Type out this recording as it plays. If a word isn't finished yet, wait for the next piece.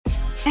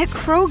At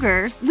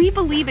Kroger, we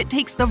believe it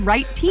takes the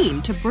right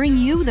team to bring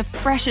you the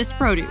freshest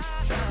produce.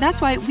 That's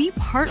why we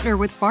partner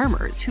with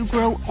farmers who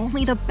grow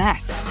only the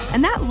best.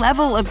 And that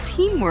level of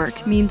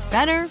teamwork means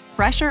better,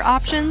 fresher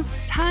options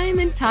time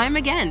and time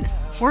again.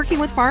 Working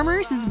with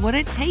farmers is what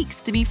it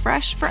takes to be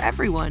fresh for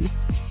everyone.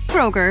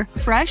 Kroger,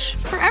 fresh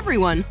for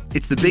everyone.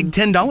 It's the big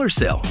 $10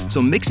 sale,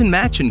 so mix and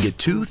match and get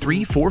 2,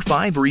 3, 4,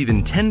 5, or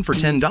even 10 for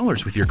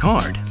 $10 with your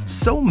card.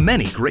 So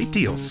many great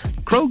deals.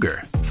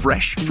 Kroger,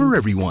 fresh for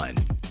everyone.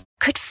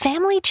 Could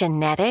family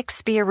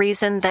genetics be a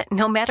reason that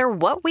no matter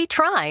what we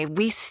try,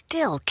 we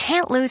still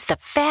can't lose the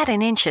fat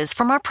and inches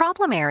from our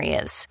problem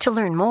areas? To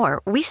learn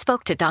more, we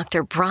spoke to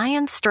Dr.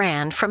 Brian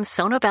Strand from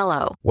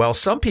Sonobello. While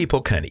some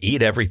people can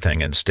eat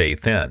everything and stay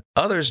thin,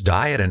 others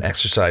diet and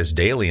exercise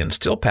daily and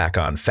still pack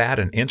on fat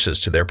and inches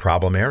to their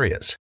problem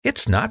areas.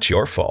 It's not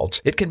your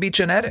fault. It can be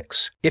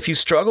genetics. If you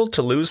struggle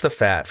to lose the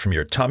fat from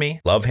your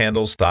tummy, love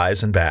handles,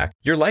 thighs, and back,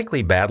 you're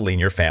likely battling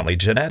your family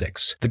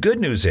genetics. The good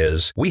news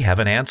is we have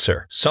an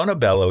answer.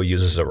 Sonobello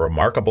uses a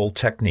remarkable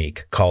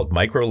technique called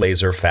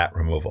microlaser fat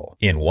removal.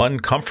 In one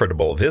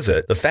comfortable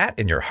visit, the fat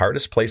in your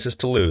hardest places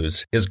to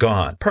lose is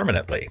gone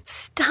permanently.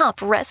 Stop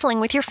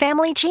wrestling with your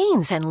family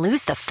genes and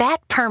lose the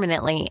fat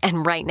permanently.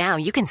 And right now,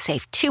 you can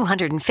save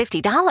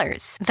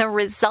 $250. The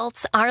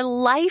results are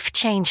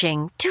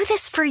life-changing. Do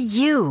this for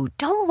you.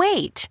 Don't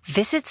wait.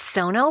 Visit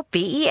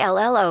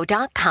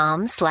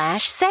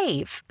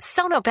sonobello.com/save.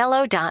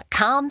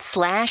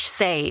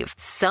 sonobello.com/save.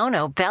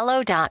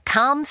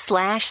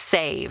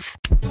 sonobello.com/save.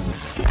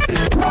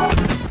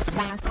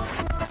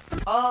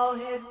 All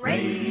Hit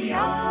Radio.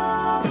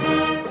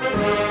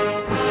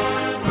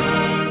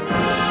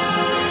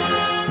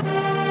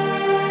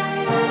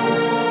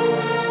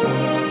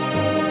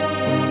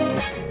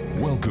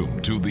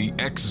 Welcome to the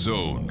X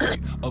Zone,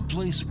 a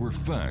place where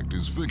fact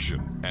is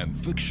fiction and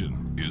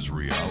fiction is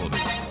reality.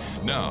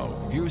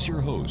 Now, here's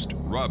your host,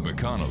 Rob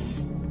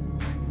McConnell.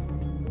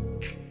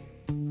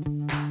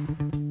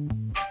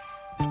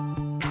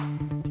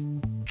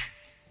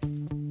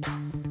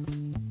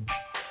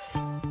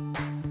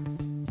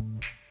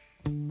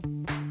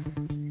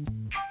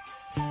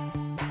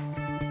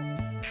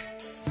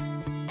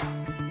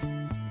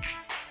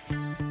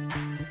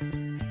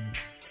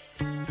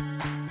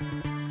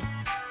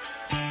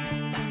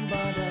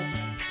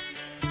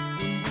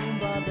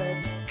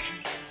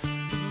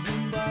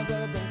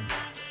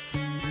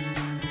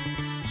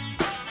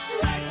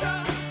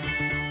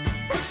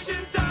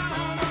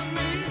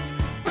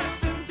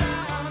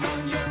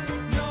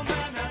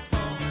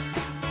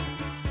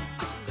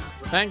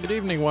 And good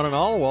evening, one and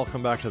all.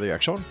 Welcome back to the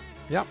X Zone.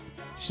 Yep,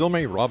 still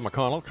me, Rob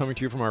McConnell, coming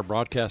to you from our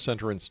broadcast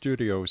center and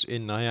studios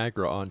in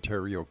Niagara,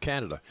 Ontario,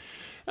 Canada.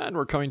 And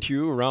we're coming to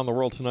you around the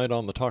world tonight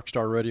on the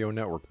Talkstar Radio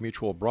Network,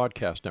 Mutual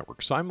Broadcast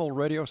Network, Simul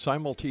Radio,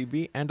 Simul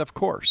TV, and of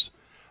course,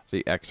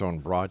 the X Zone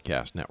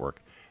Broadcast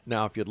Network.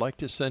 Now, if you'd like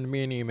to send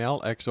me an email,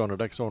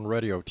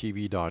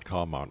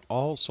 xzone@xzoneradiotv.com on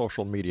all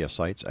social media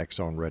sites, X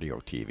Zone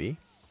Radio TV.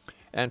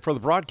 And for the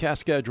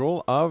broadcast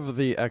schedule of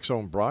the X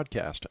Zone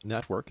Broadcast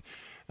Network,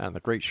 and the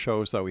great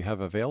shows that we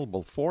have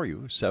available for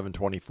you,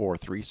 724,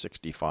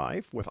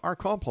 365, with our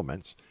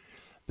compliments,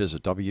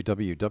 visit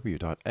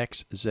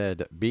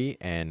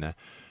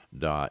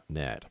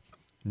www.xzbn.net.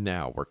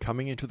 Now, we're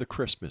coming into the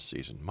Christmas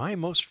season, my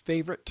most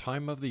favorite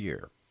time of the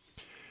year.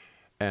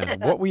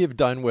 And what we have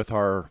done with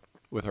our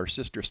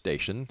sister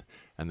station,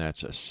 and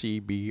that's a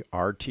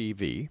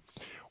CBR-TV,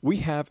 we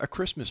have a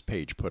Christmas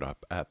page put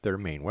up at their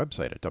main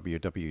website at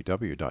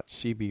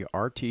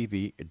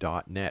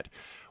www.cbrtv.net,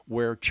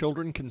 where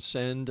children can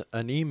send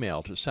an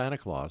email to Santa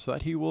Claus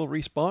that he will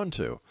respond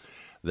to.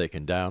 They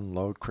can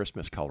download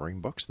Christmas coloring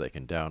books, they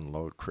can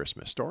download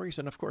Christmas stories,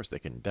 and of course they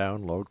can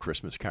download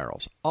Christmas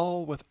carols,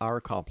 all with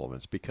our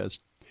compliments, because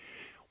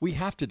we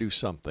have to do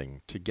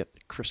something to get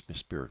the Christmas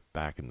spirit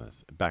back in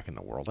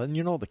the world. And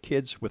you know, the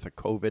kids with the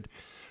COVID,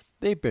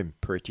 they've been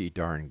pretty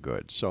darn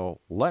good.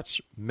 So let's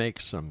make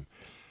some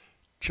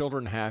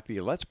children happy,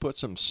 let's put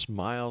some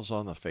smiles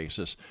on the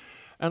faces,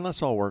 and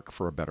let's all work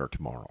for a better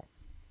tomorrow.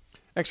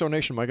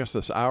 Exonation, my guest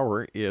this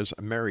hour is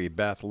Mary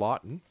Beth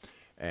LAWTON.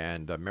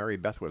 And Mary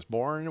Beth was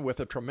born with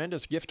a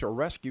tremendous gift to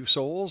rescue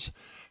souls,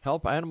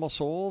 help animal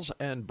souls,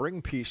 and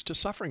bring peace to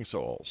suffering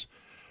souls.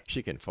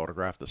 She can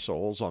photograph the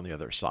souls on the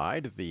other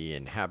side, the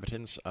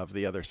inhabitants of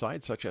the other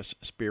side, such as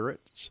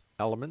spirits,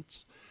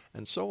 elements,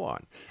 and so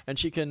on. And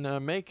she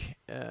can make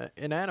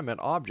inanimate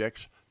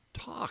objects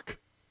talk.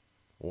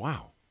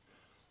 Wow.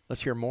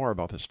 Let's hear more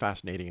about this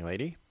fascinating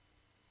lady.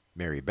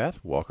 Mary Beth,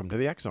 welcome to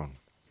the X Zone.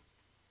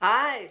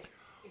 Hi. Thank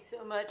you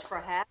so much for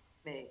having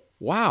me.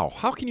 Wow.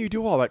 How can you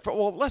do all that?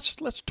 Well, let's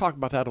talk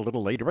about that a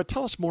little later, but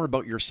tell us more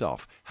about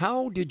yourself.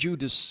 How did you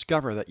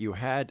discover that you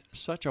had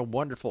such a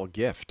wonderful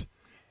gift?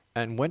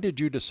 And when did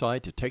you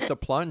decide to take the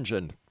plunge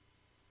and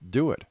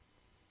do it?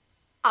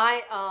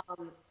 I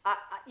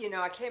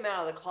came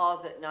out of the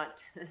closet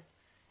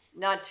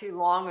not too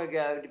long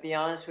ago, to be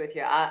honest with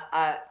you.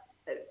 I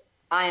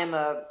am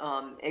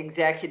a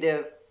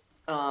executive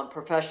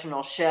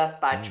professional chef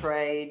by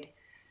trade.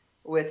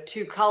 with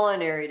 2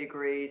 culinary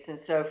degrees. And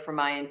so for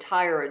my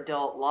entire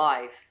adult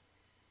life,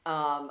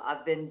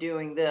 I've been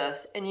doing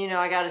this. And,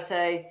 I got to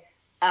say,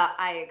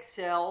 I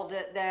excelled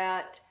at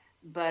that,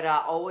 but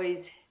I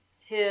always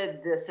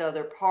hid this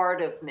other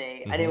part of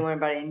me. I didn't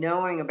want anybody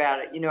knowing about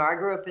it. I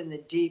grew up in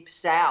the deep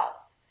South,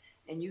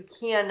 and you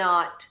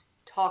cannot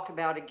talk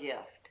about a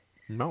gift.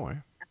 No way.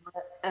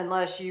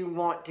 Unless you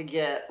want to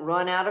get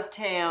run out of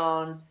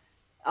town,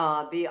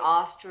 be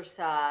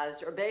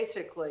ostracized, or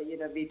basically,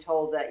 be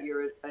told that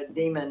you're a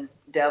demon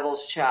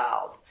devil's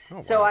child.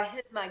 Oh, so wow. I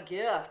hid my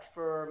gift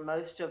for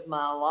most of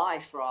my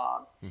life,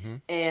 Rob.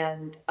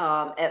 And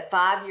at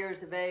 5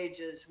 years of age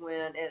is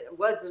when it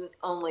wasn't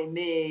only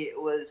me,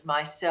 it was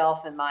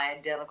myself and my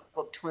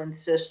identical twin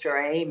sister,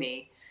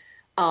 Amy.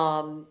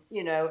 And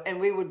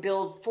we would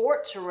build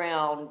forts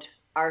around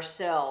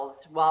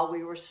ourselves while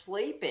we were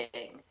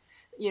sleeping.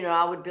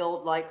 I would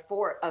build like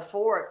a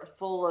fort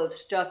full of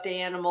stuffed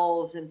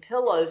animals and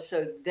pillows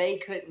so they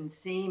couldn't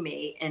see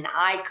me and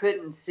I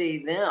couldn't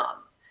see them.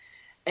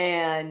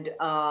 And,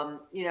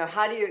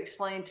 how do you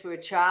explain to a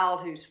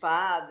child who's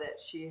 5 that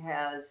she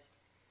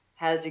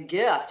has a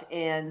gift?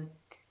 And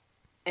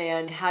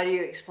how do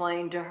you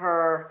explain to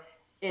her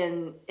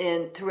in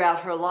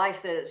throughout her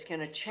life that it's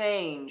going to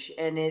change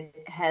and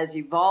it has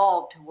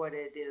evolved to what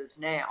it is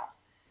now?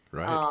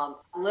 Right.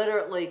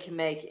 Literally can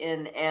make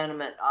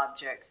inanimate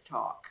objects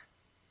talk.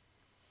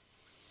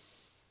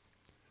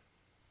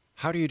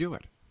 How do you do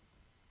it?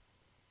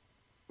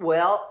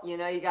 Well, you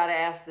got to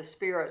ask the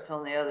spirits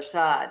on the other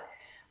side.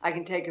 I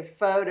can take a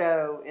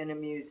photo in a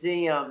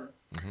museum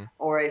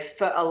or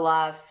a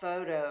live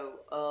photo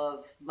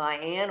of my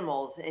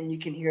animals, and you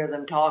can hear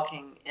them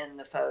talking in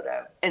the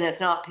photo. And it's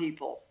not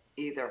people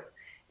either.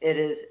 It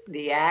is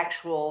the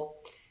actual...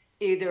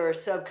 Either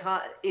it's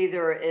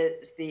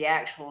the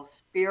actual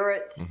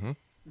spirits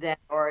that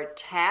are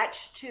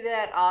attached to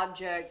that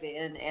object, the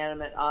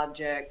inanimate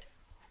object,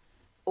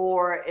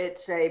 or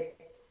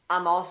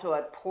I'm also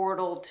a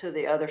portal to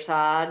the other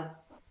side.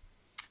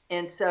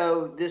 And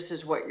so this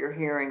is what you're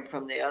hearing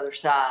from the other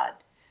side.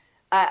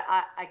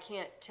 I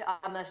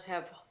must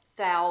have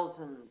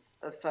thousands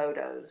of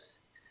photos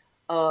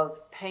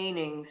of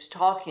paintings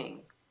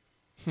talking.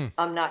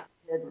 I'm not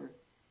kidding.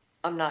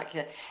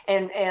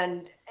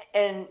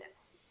 And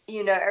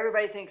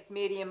everybody thinks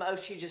medium,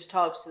 she just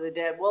talks to the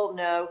dead. Well,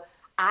 no,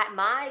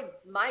 my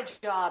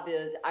job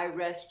is I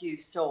rescue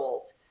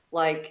souls,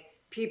 like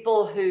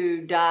people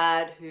who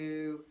died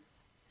who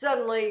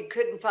suddenly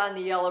couldn't find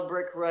the yellow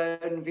brick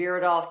road and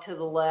veered off to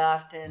the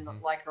left and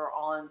like are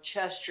on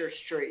Chester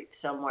Street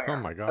somewhere. Oh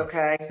my God.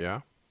 Okay.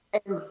 Yeah.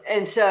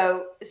 And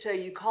so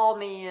you call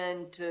me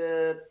in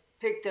to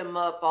pick them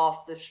up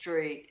off the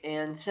street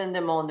and send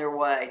them on their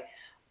way.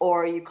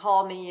 Or you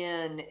call me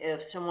in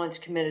if someone's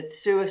committed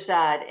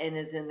suicide and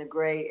is in the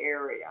gray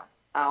area.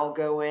 I'll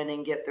go in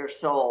and get their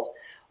soul.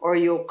 Or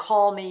you'll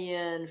call me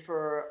in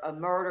for a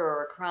murder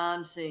or a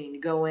crime scene to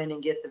go in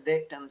and get the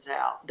victims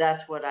out.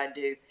 That's what I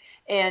do.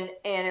 And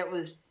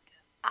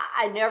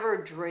I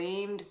never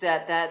dreamed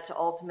that that's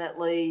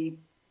ultimately,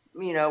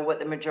 what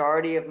the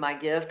majority of my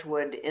gift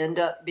would end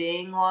up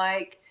being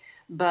like.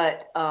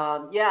 But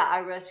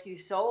I rescue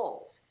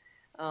souls.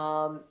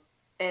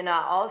 And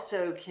I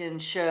also can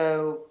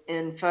show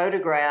in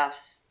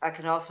photographs, I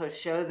can also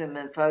show them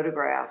in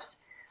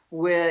photographs,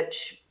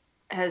 which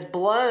has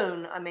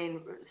blown,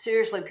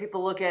 seriously,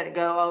 people look at it and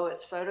go, oh,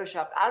 it's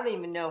Photoshop. I don't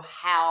even know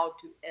how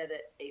to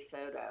edit a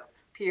photo,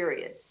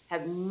 period.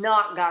 Have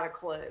not got a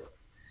clue.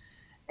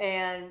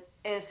 And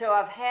so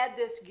I've had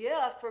this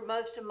gift for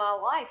most of my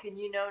life. And,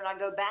 and I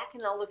go back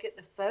and I look at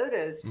the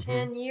photos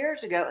 10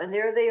 years ago, and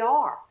there they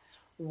are.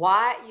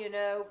 Why,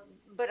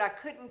 but I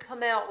couldn't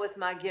come out with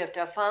my gift.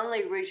 I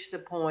finally reached the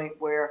point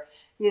where,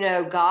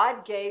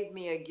 God gave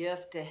me a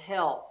gift to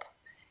help.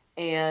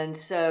 And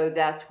so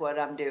that's what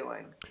I'm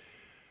doing.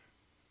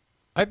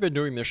 I've been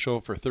doing this show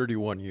for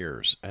 31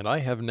 years, and I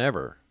have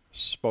never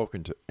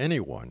spoken to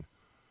anyone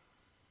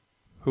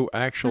who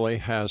actually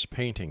has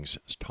paintings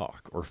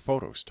talk or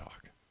photos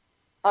talk.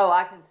 Oh,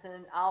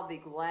 I'll be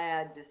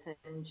glad to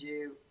send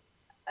you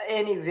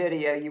any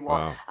video you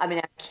want. Wow.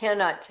 I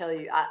cannot tell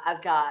you,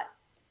 I've got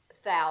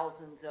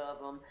thousands of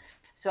them.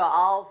 So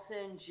I'll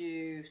send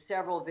you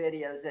several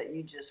videos that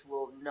you just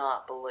will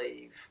not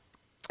believe.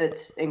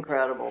 It's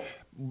incredible.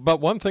 But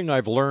one thing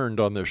I've learned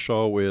on this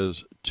show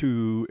is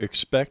to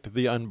expect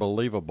the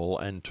unbelievable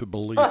and to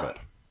believe it.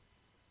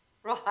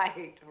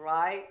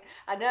 Right.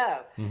 I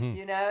know. And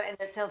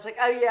it sounds like,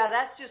 oh yeah,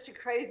 that's just a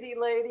crazy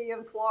lady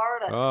in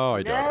Florida. Oh,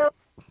 I doubt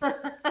it.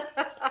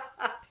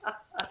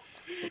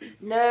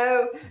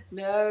 No,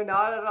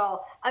 not at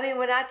all.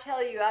 When I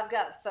tell you I've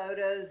got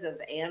photos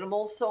of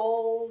animal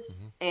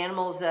souls,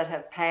 animals that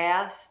have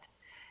passed,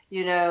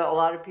 a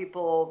lot of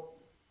people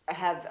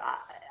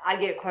I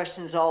get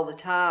questions all the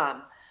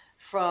time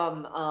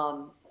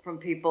from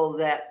people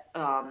that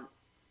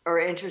are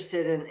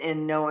interested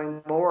in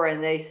knowing more,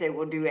 and they say,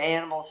 well, do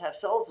animals have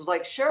souls? I'm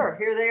like, sure,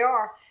 here they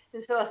are.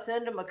 And so I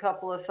send them a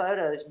couple of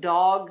photos,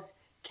 dogs,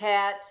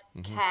 cats,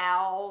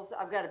 cows.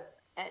 I've got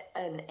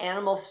an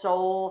animal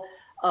soul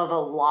of a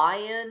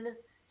lion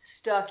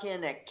stuck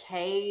in a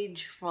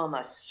cage from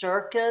a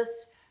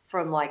circus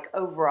from like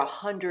over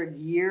 100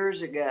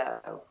 years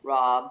ago,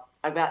 Rob.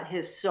 I've got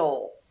his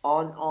soul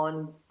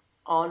on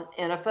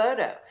in a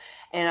photo.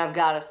 And I've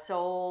got a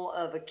soul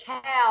of a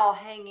cow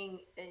hanging,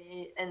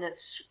 and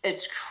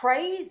it's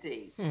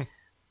crazy.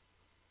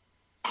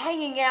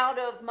 Hanging out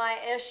of my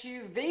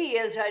SUV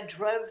as I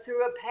drove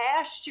through a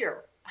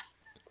pasture.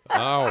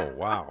 Oh,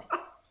 wow.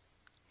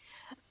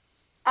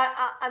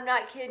 I'm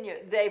not kidding you.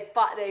 They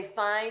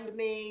find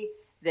me.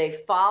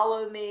 They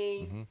follow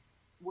me. Mm-hmm.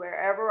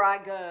 Wherever I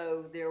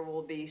go, there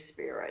will be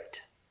spirit.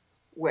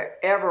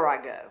 Wherever I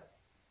go.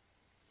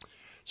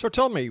 So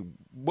tell me,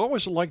 what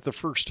was it like the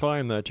first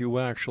time that you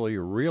actually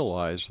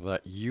realized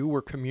that you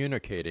were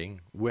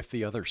communicating with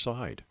the other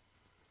side?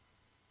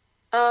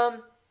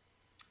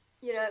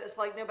 It's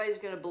like nobody's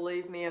going to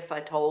believe me if I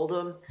told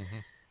them.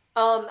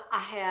 I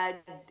had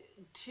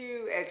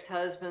 2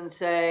 ex-husbands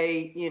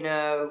say,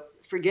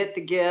 forget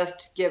the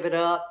gift, give it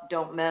up,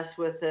 don't mess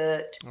with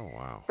it. Oh,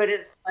 wow. But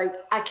it's like,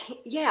 I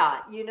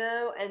can't,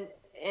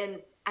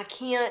 and I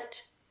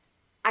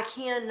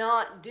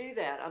cannot do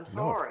that. I'm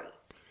sorry.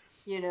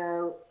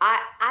 No.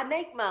 I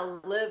make my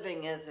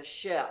living as a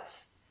chef.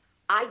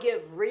 I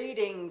give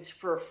readings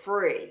for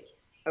free.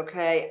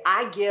 Okay,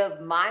 I give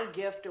my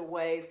gift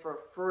away for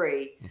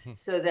free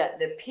so that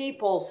the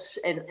people,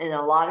 and a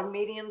lot of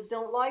mediums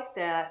don't like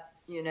that,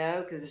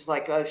 because it's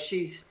like, oh,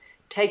 she's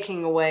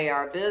taking away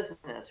our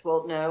business.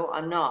 Well, no,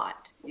 I'm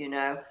not,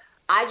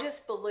 I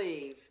just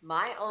believe,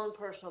 my own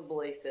personal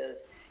belief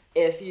is,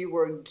 if you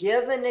were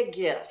given a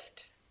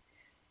gift,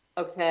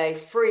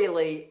 okay,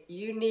 freely,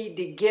 you need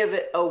to give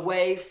it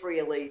away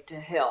freely to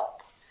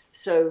help.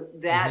 So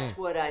that's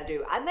what I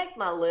do. I make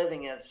my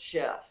living as a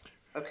chef,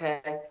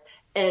 okay?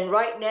 And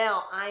right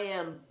now, I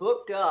am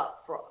booked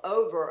up for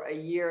over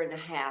 1.5 years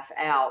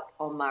out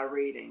on my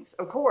readings.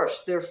 Of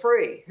course, they're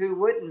free. Who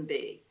wouldn't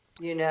be,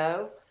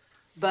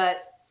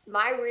 But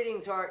my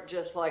readings aren't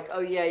just like,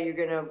 oh yeah, you're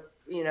gonna,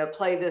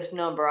 play this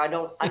number. I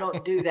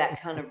don't do that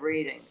kind of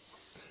reading.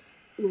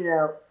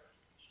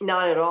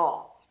 Not at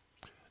all.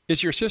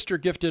 Is your sister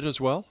gifted as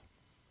well?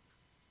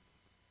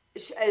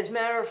 As a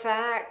matter of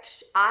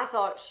fact, I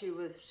thought she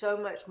was so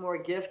much more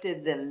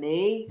gifted than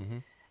me.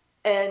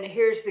 And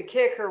here's the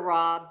kicker,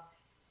 Rob.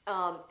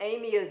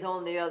 Amy is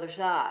on the other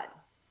side.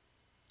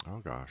 Oh,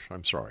 gosh.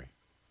 I'm sorry.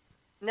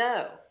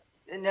 No,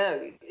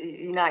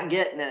 you're not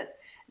getting it.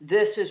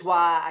 This is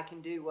why I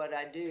can do what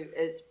I do.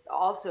 It's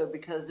also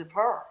because of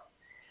her.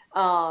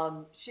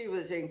 She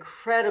was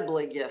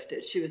incredibly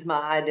gifted. She was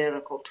my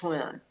identical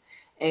twin.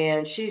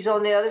 And she's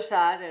on the other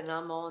side, and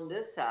I'm on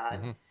this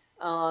side.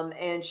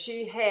 And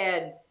she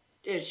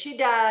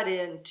died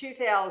in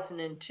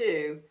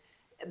 2002.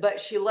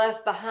 But she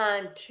left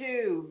behind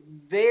 2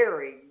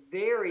 very,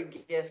 very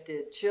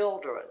gifted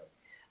children.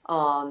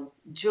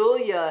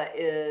 Julia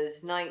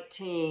is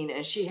 19,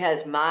 and she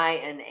has my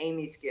and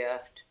Amy's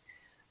gift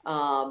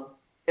of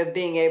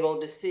being able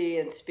to see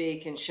and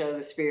speak and show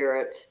the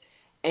spirits.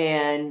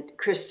 And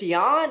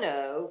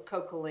Cristiano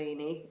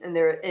Coccolini, and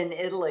they're in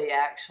Italy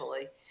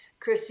actually,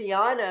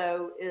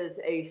 Cristiano is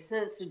a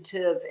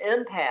sensitive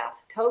empath.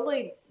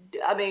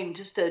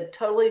 Just a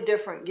totally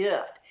different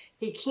gift.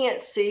 He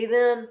can't see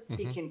them,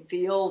 he can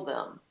feel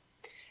them.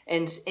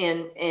 And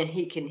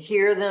he can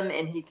hear them,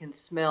 and he can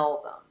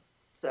smell them.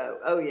 So,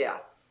 oh yeah.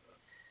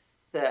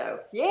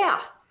 So,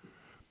 yeah.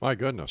 My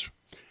goodness.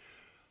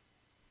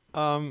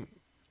 How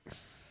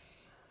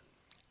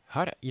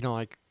do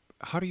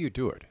you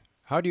do it?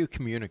 How do you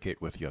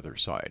communicate with the other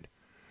side?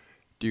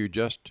 Do you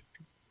just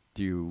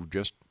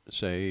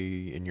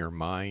say in your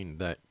mind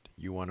that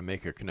you want to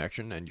make a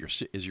connection, and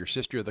is your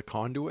sister the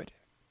conduit?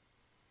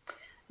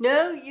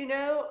 No,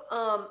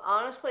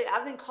 honestly,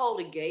 I've been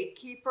called a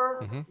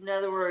gatekeeper. In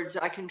other words,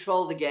 I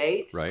control the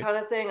gates, kind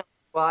of thing.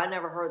 Well, I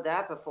never heard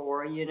that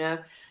before, I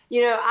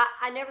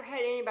never had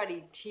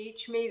anybody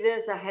teach me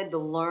this. I had to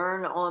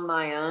learn on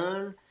my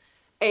own.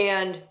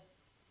 And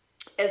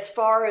as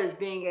far as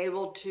being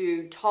able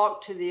to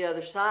talk to the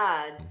other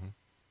side,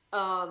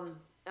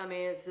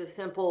 it's as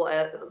simple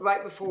as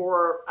right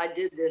before I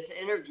did this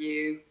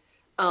interview,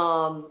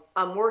 I'm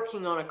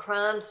working on a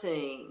crime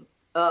scene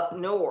up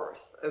north.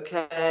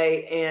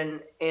 Okay, and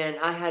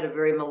I had a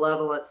very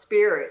malevolent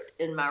spirit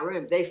in my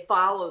room. They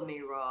follow me,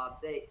 Rob.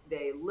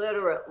 They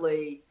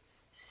literally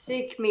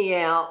seek me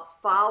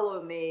out,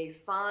 follow me,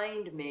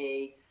 find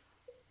me,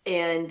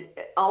 and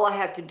all I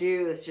have to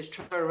do is just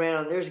turn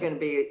around. There's going to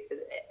be,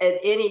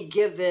 at any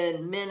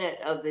given minute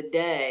of the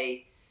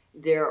day,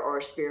 there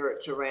are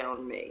spirits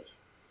around me.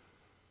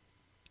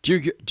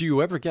 Do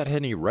you ever get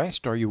any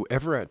rest? Are you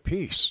ever at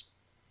peace?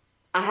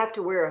 I have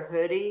to wear a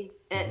hoodie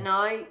at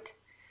night.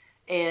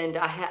 And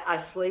I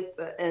sleep,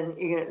 and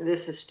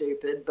this is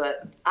stupid,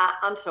 but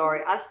I'm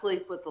sorry. I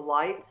sleep with the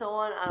lights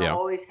on. I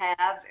always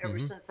have ever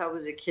since I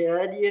was a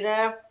kid.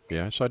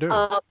 Yes, I do.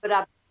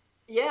 But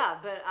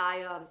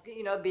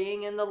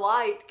being in the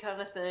light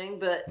kind of thing.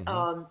 But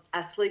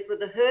I sleep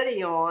with a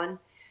hoodie on,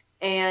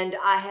 and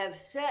I have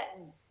set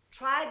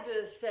tried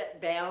to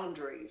set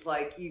boundaries.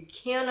 Like, you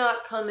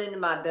cannot come into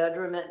my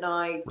bedroom at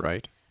night.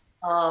 Right.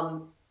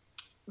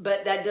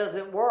 But that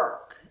doesn't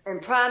work.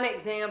 And prime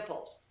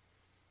example,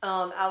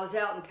 I was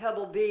out in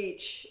Pebble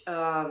Beach,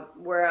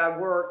 where I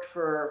worked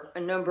for a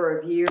number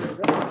of years.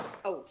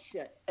 Oh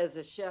shit! As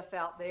a chef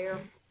out there.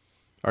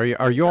 Are you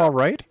all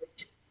right?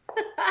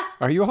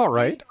 Are you all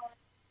right?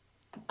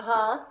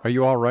 Huh? Are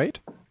you all right?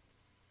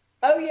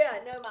 Oh yeah,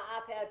 no, my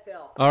iPad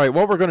fell. All right,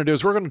 what we're going to do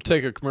is we're going to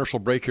take a commercial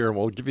break here, and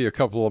we'll give you a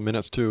couple of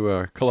minutes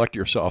to collect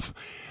yourself.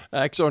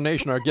 Exo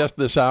Nation, our guest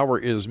this hour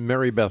is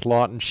Mary Beth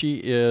Lawton. She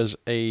is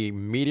a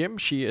medium,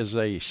 she is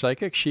a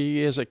psychic, she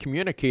is a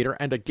communicator,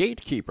 and a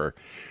gatekeeper.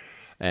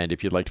 And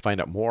if you'd like to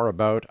find out more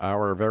about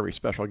our very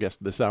special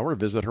guest this hour,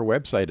 visit her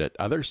website at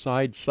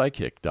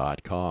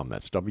OthersidePsychic.com.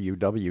 That's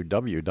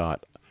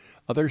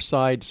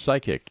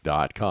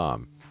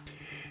www.OthersidePsychic.com.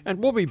 And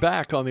we'll be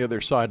back on the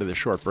other side of the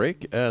short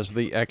break as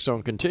the X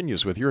Zone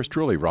continues with yours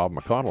truly, Rob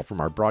McConnell,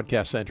 from our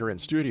broadcast center and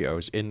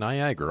studios in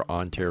Niagara,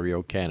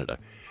 Ontario, Canada.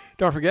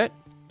 Don't forget,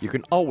 you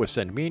can always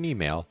send me an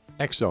email,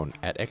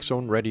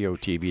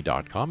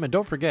 xzone@xzoneradiotv.com. And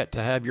don't forget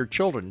to have your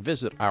children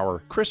visit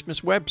our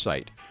Christmas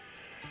website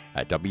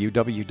at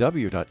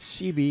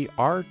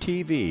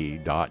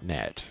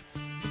www.cbrtv.net.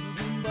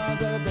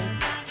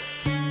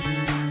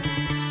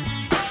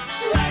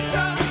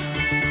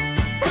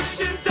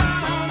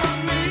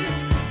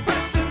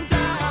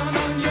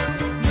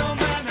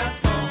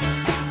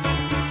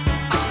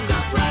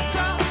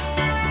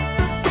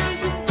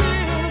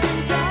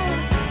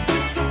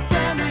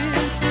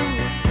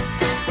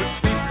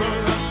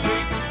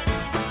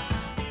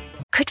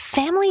 Could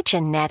family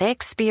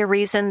genetics be a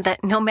reason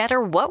that no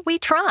matter what we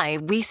try,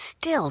 we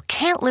still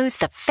can't lose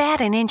the fat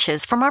and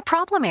inches from our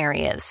problem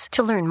areas?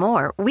 To learn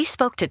more, we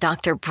spoke to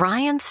Dr.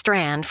 Brian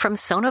Strand from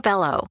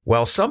Sonobello.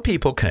 While some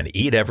people can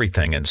eat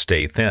everything and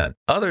stay thin,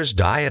 others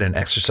diet and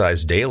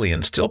exercise daily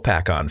and still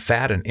pack on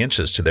fat and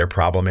inches to their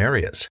problem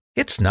areas.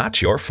 It's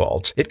not your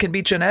fault. It can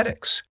be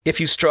genetics. If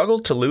you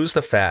struggle to lose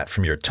the fat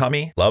from your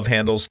tummy, love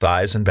handles,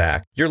 thighs, and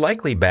back, you're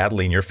likely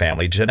battling your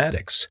family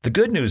genetics. The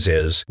good news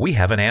is we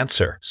have an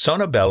answer.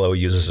 Sonobello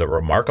uses a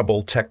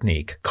remarkable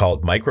technique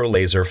called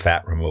microlaser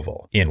fat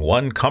removal. In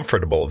one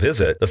comfortable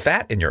visit, the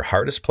fat in your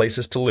hardest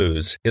places to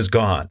lose is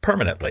gone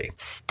permanently.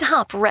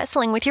 Stop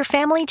wrestling with your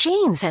family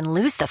genes and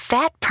lose the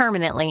fat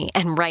permanently.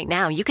 And right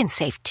now, you can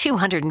save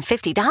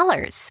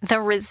 $250. The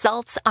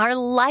results are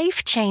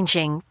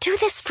life-changing. Do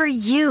this for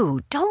you.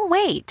 Don't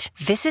wait.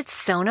 Visit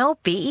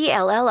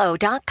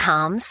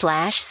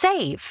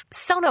sonobello.com/save.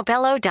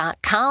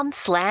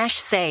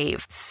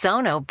 sonobello.com/save.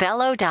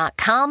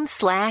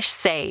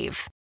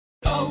 sonobello.com/save.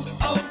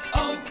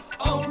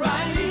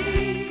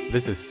 O'Reilly.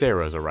 This is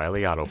Sarah's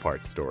O'Reilly Auto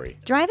Parts story.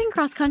 Driving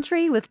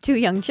cross-country with 2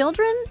 young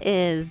children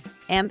is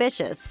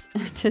ambitious,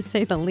 to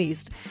say the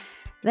least.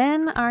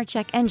 Then our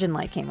check engine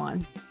light came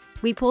on.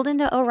 We pulled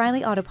into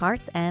O'Reilly Auto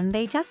Parts and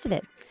they tested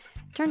it.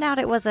 Turned out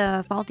it was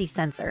a faulty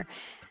sensor.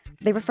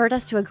 They referred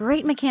us to a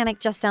great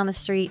mechanic just down the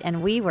street,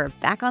 and we were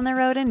back on the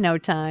road in no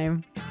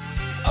time.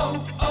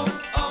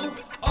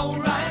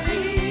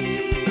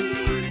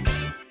 O'Reilly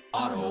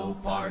Auto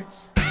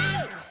Parts.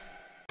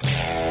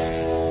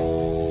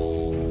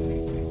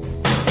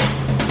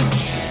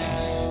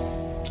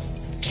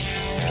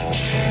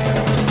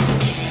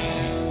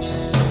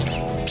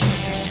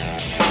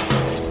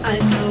 I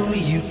know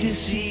you've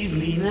deceived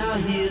me, now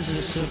here's a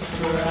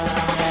surprise.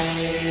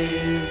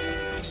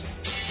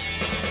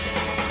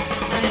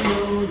 I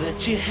know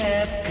that you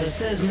have, 'cause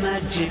there's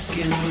magic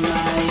in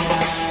my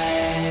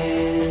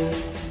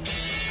eyes.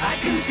 I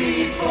can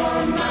see for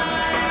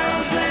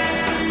miles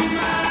and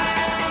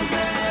miles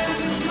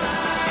and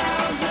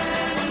miles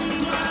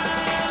and miles and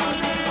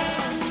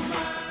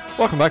miles.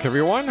 Welcome back,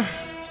 everyone.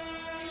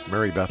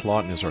 Mary Beth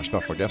Lawton is our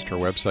special guest. Her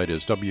website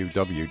is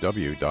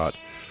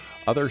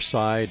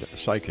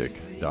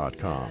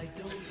www.OthersidePsychic.com.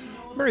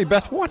 Mary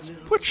Beth, what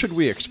should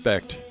we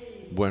expect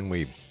when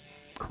we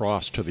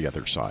cross to the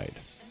other side?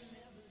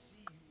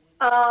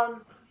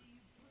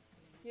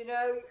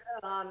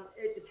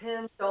 It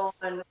depends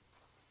on,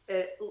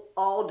 it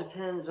all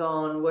depends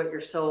on what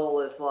your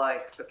soul is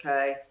like,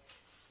 okay?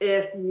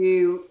 If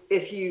you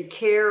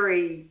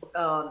carry,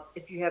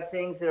 if you have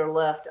things that are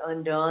left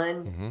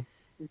undone,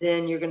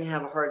 then you're going to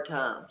have a hard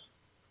time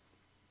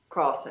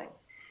crossing.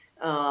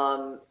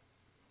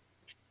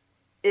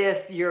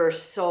 If your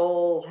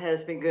soul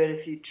has been good,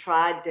 if you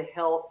tried to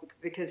help,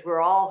 because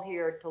we're all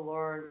here to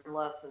learn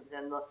lessons,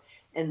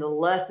 and the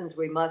lessons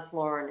we must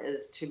learn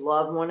is to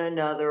love one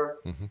another,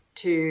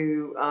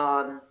 to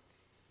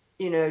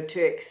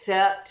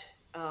accept,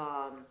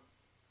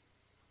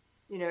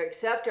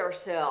 accept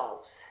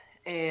ourselves,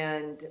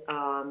 and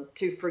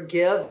to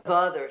forgive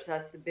others.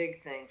 That's the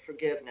big thing,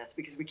 forgiveness,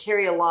 because we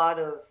carry a lot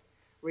of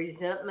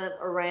resentment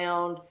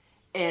around,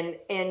 and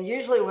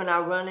usually when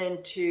I run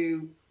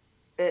into,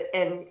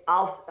 and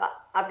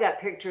I've got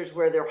pictures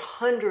where there are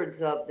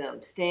hundreds of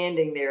them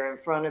standing there in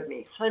front of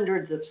me,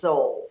 hundreds of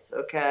souls,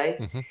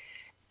 okay?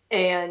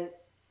 And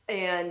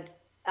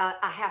I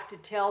have to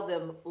tell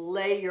them,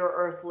 lay your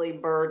earthly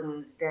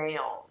burdens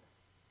down,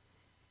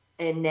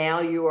 and now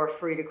you are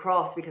free to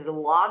cross, because a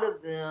lot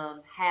of them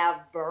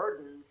have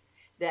burdens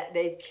that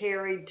they've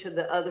carried to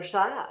the other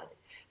side.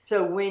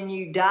 So when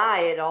you die,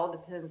 it all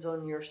depends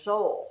on your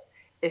soul.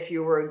 If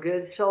you were a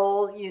good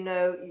soul, you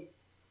know,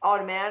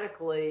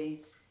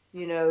 automatically,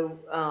 you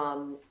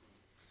know,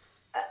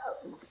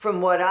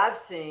 from what I've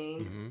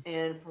seen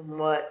and from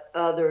what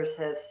others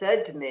have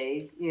said to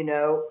me, you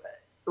know,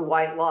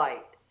 white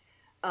light,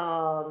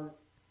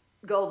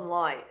 golden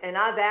light. And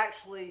I've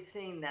actually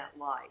seen that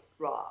light,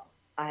 Rob.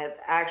 I have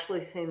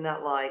actually seen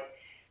that light.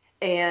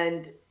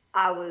 And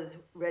I was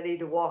ready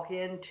to walk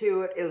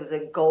into it. It was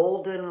a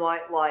golden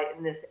white light.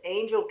 And this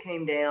angel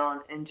came down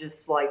and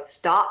just like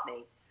stopped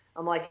me.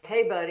 I'm like,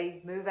 hey,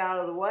 buddy, move out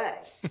of the way.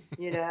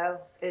 You know,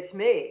 it's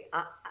me.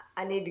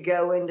 I need to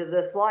go into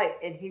this light.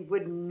 And he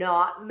would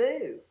not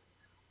move,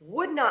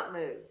 would not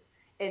move.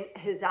 And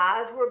his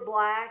eyes were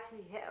black.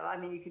 I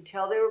mean, you could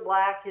tell they were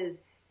black.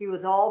 He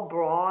was all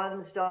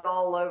bronzed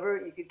all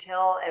over. You could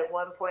tell at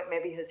one point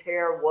maybe his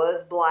hair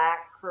was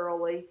black,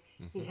 curly.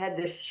 He had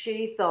this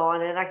sheath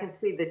on, and I can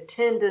see the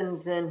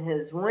tendons in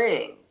his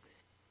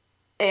wings.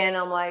 And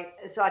I'm like,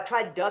 so I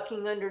tried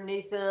ducking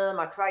underneath him.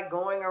 I tried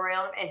going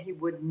around, and he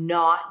would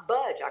not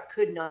budge. I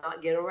could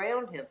not get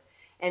around him.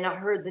 And I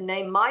heard the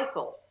name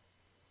Michael.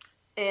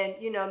 And,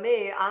 you know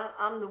me,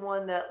 I'm the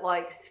one that,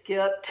 like,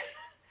 skipped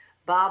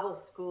Bible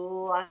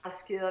school. I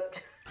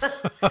skipped,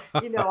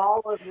 you know,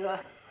 all the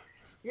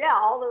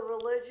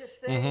religious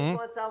things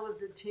once I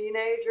was a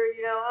teenager.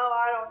 You know,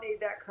 I don't need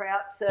that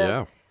crap.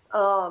 So,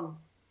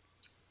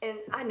 and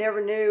I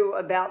never knew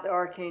about the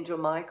Archangel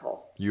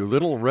Michael. You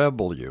little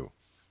rebel, you.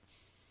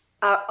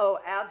 Oh,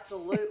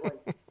 absolutely.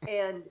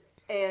 and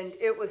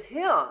it was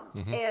him.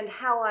 And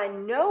how I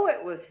know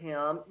it was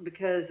him,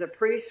 because a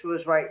priest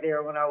was right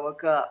there when I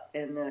woke up.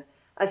 And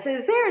I said,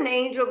 is there an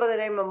angel by the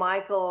name of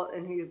Michael?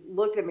 And he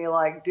looked at me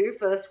like,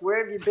 doofus,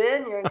 where have you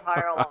been your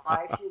entire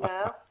life, you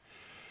know?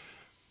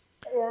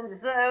 And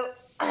so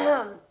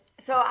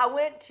I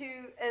went to,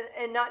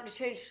 and not to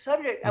change the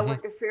subject, I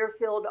went to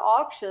Fairfield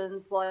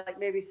Auctions like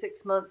maybe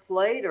 6 months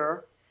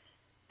later.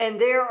 And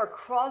there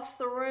across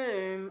the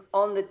room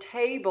on the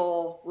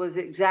table was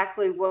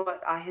exactly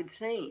what I had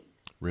seen.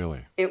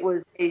 Really? It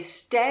was a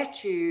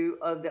statue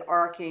of the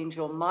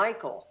Archangel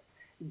Michael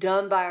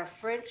done by a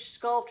French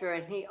sculptor,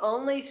 and he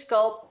only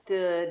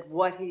sculpted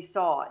what he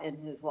saw in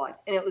his life.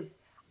 And it was,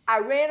 I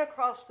ran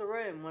across the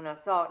room when I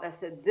saw it, and I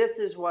said, this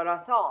is what I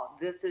saw.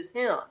 This is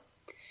him.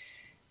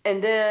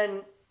 And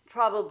then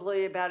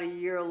probably about a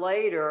year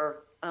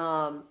later,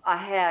 I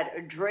had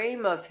a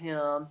dream of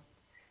him.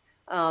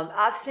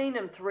 I've seen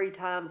him 3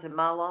 times in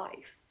my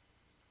life.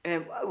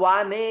 And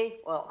why me?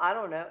 Well, I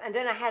don't know. And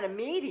then I had a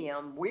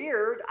medium,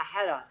 weird. I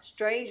had a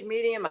strange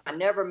medium I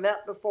never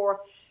met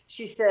before.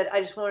 She said, I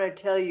just want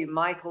to tell you,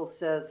 Michael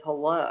says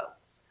hello.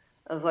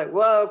 I was like,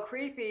 whoa,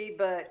 creepy,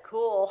 but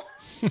cool.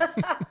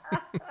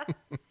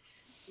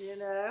 You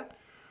know?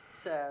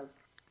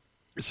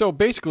 So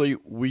basically,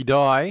 we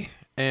die,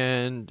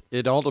 and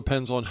it all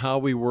depends on how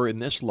we were in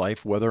this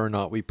life, whether or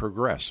not we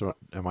progress. So,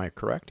 am I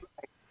correct?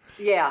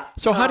 Yeah.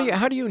 So how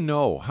do you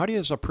know? How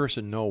does a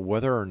person know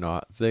whether or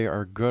not they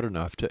are good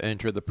enough to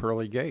enter the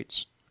pearly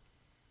gates?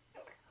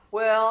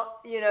 Well,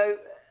 you know,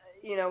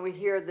 we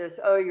hear this,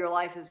 oh, your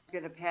life is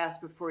going to pass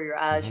before your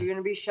eyes. You're going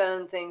to be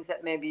shown things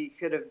that maybe you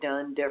could have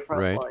done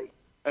differently.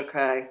 Right.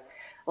 Okay.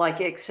 Like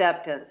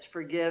acceptance,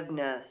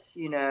 forgiveness.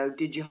 You know,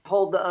 did you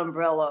hold the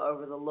umbrella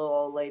over the little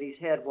old lady's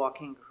head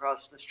walking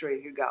across the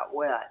street who got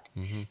wet?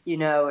 You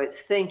know,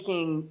 it's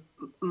thinking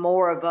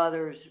more of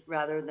others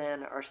rather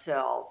than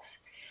ourselves.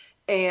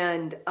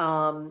 And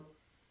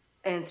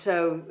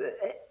so,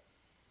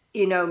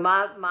 you know,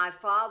 my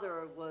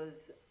father was,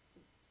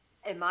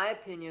 in my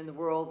opinion, the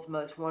world's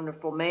most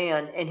wonderful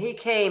man. And he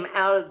came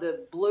out of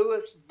the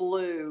bluest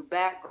blue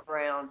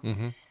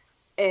background.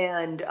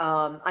 And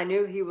I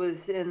knew he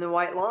was in the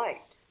white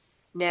light.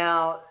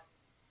 Now,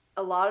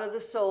 a lot of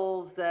the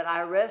souls that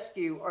I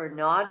rescue are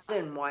not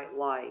in white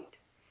light.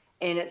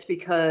 And it's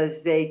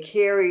because they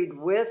carried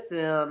with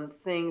them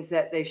things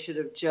that they should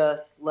have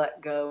just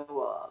let go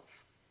of.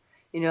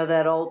 You know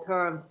that old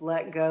term,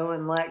 let go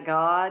and let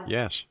God?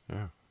 Yes.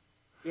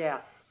 Yeah.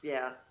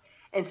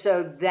 And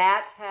so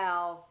that's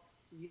how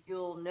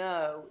you'll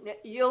know.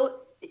 You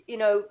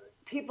know,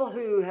 people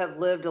who have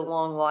lived a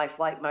long life,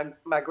 like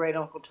my great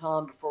Uncle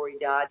Tom before he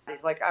died,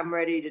 he's like, I'm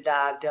ready to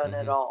die. I've done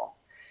it all.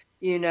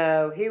 You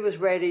know, he was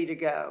ready to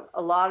go.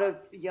 A lot of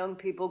young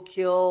people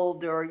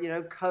killed, or, you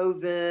know,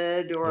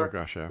 COVID, or,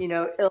 you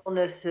know,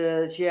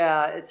 illnesses.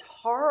 Yeah, it's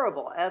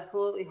horrible.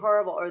 Absolutely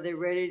horrible. Are they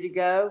ready to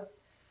go?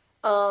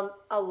 A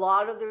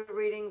lot of the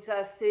readings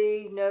I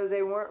see, no,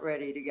 they weren't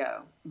ready to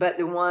go. But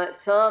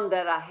some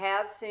that I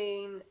have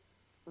seen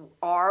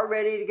are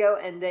ready to go,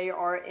 and they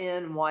are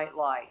in white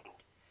light.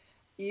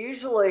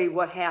 Usually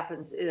what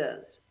happens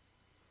is,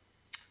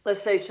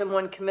 let's say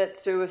someone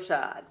commits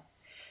suicide.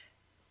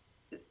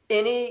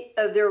 Any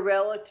of their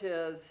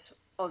relatives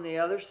on the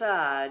other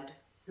side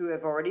who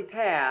have already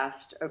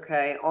passed,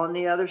 okay, on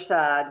the other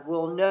side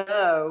will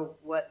know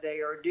what they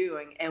are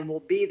doing and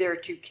will be there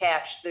to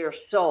catch their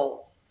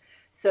soul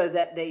so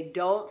that they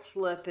don't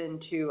slip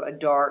into a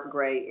dark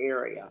gray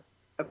area.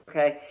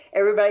 Okay,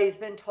 everybody's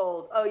been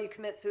told, oh, you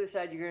commit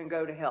suicide, you're going to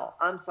go to hell.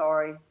 I'm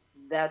sorry,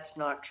 that's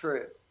not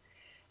true.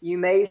 You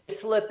may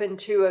slip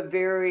into a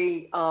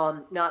very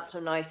not so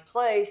nice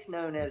place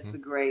known as the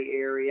gray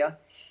area,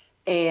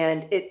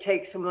 and it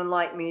takes someone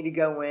like me to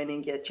go in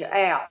and get you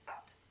out.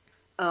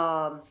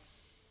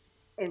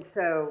 And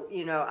so,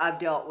 you know, I've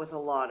dealt with a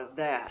lot of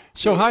that.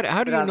 So how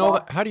do you know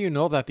that? How do you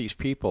know that these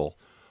people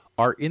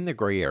are in the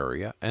gray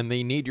area and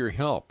they need your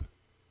help?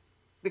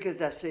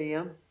 Because I see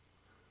them.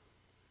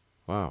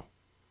 Wow.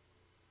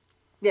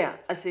 Yeah,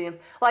 I see him.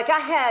 Like I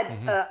had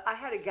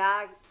a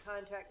guy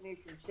contact me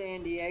from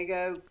San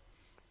Diego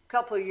a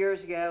couple of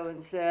years ago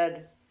and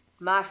said,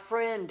 my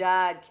friend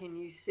died. Can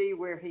you see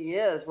where he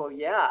is? Well,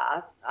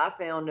 yeah, I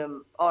found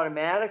him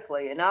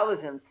automatically, and I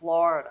was in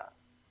Florida.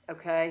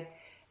 Okay,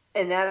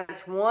 and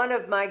that's one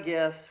of my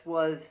gifts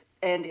was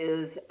and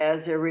is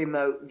as a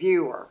remote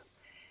viewer,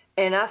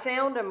 and I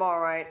found him all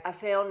right. I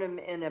found him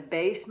in a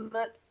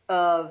basement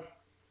of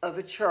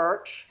a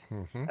church,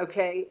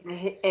 okay,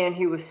 and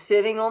he was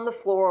sitting on the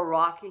floor,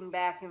 rocking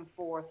back and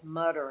forth,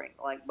 muttering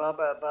like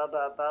 "bubba,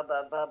 bubba,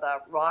 bubba, bubba,"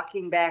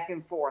 rocking back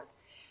and forth.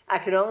 I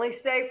could only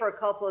stay for a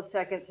couple of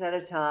seconds at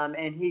a time,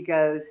 and he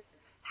goes,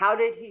 "How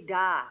did he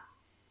die?"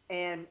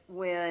 And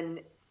when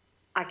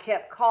I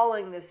kept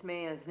calling this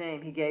man's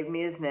name, he gave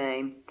me his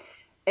name,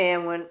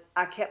 and when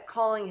I kept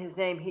calling his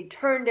name, he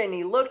turned and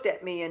he looked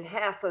at me, and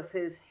half of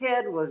his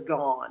head was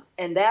gone,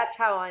 and that's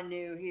how I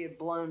knew he had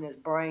blown his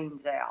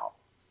brains out.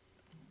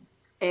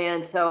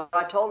 And so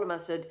I told him, I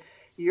said,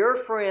 your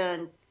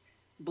friend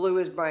blew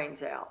his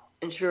brains out.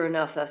 And sure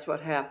enough, that's what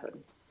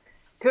happened.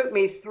 Took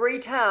me 3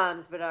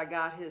 times, but I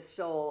got his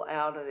soul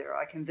out of there.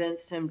 I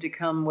convinced him to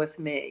come with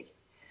me.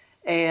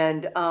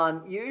 And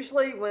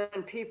usually when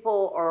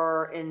people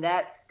are in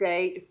that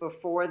state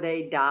before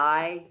they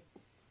die,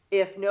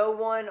 if no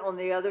one on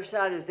the other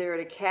side is there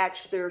to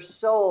catch their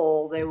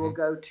soul, they will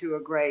go to a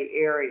gray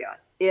area.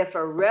 If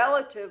a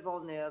relative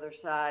on the other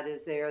side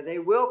is there, they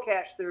will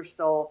catch their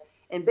soul.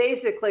 And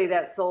basically,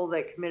 that soul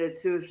that committed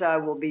suicide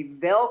will be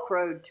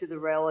Velcroed to the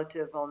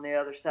relative on the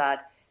other side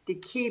to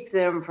keep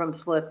them from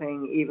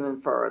slipping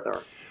even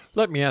further.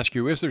 Let me ask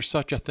you, is there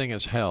such a thing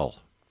as hell?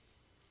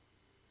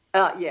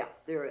 Yeah,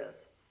 there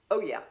is.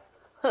 Oh, yeah.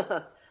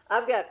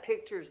 I've got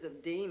pictures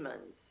of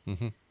demons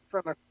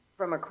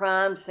from a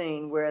crime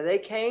scene where they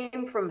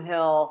came from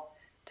hell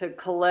to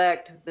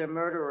collect their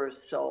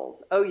murderers'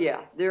 souls. Oh,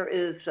 yeah, there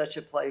is such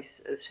a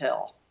place as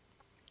hell.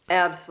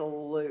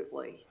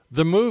 Absolutely.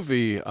 The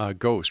movie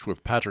Ghost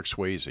with Patrick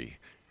Swayze,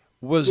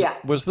 was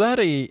that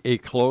a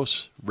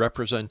close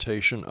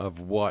representation of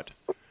what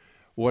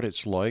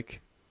it's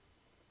like?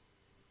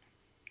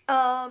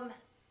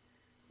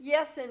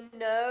 Yes and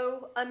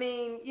no. I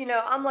mean, you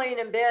know, I'm laying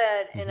in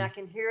bed and I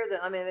can hear them.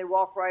 I mean, they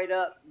walk right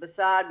up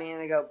beside me and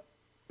they go,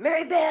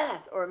 Mary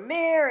Beth or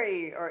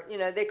Mary, or, you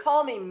know, they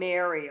call me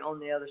Mary on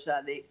the other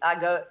side. I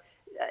go,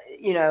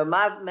 you know,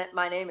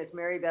 my name is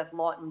Mary Beth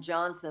LAWTON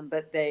Johnson,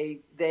 but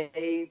they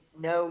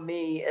know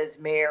me as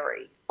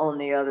Mary on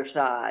the other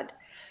side.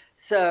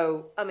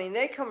 So, I mean,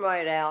 they come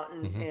right out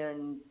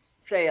and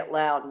say it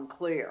loud and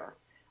clear.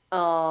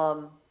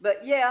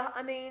 But yeah,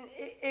 I mean,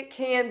 it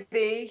can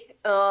be.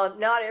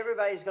 Not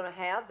everybody's going to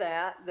have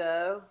that,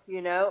 though.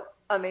 You know,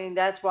 I mean,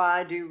 that's why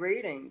I do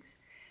readings.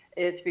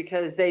 It's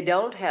because they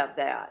don't have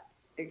that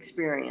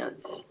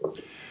experience.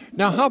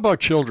 Now, how about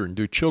children?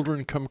 Do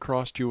children come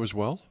across to you as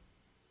well?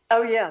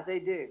 Oh, yeah, they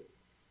do.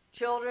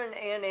 Children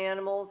and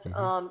animals.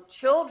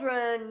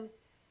 Children,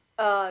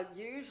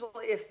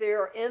 usually if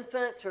they're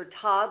infants or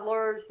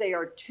toddlers, they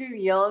are too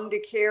young to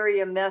carry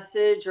a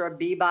message or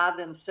be by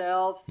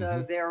themselves.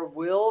 So there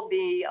will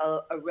be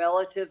a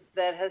relative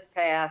that has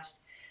passed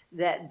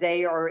that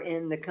they are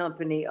in the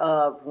company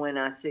of when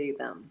I see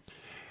them.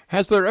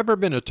 Has there ever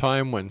been a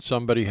time when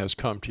somebody has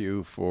come to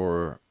you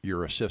for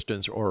your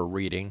assistance or a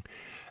reading,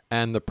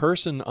 and the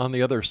person on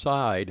the other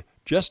side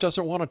just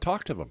doesn't want to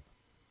talk to them?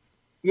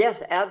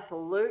 Yes,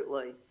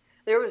 absolutely.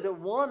 There was a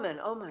woman,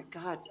 oh my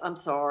God, I'm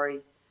sorry.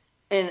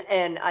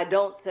 And I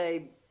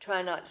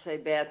try not to say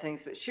bad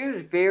things, but she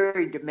was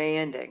very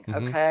demanding,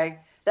 okay?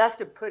 That's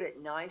to put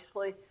it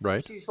nicely.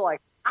 Right. She's like,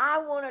 I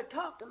want to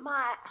talk to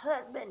my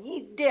husband.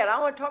 He's dead. I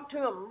want to talk to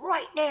him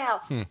right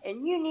now.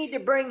 And you need to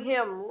bring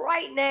him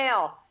right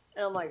now.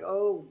 And I'm like,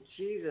 oh,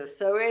 Jesus.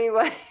 So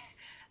anyway,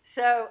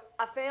 so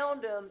I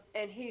found him,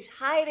 and he's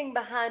hiding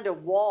behind a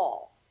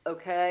wall,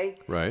 okay?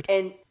 Right.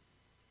 And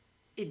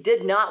he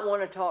did not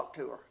want to talk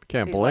to her.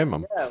 Can't blame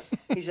him. No.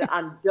 He said,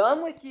 I'm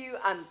done with you.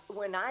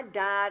 When I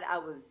died, I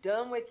was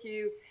done with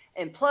you.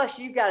 And plus,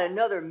 you got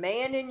another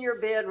man in your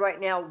bed right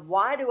now.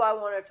 Why do I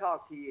want to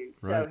talk to you?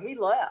 Right. So he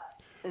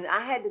left. And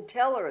I had to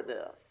tell her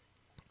this.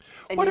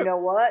 And you know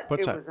what?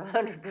 What's it that? was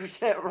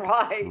 100%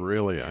 right.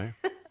 Really, eh?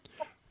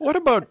 What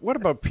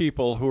about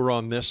people who are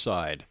on this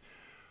side,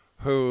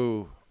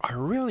 who are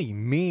really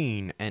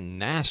mean and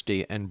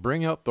nasty and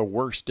bring out the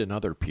worst in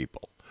other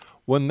people.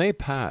 When they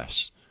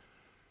pass,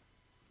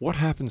 what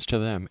happens to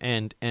them?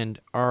 And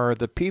are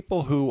the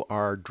people who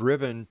are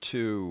driven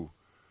to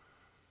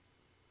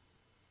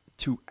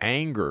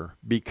anger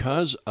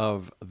because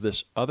of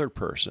this other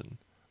person,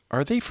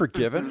 are they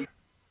forgiven?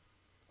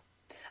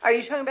 Are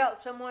you talking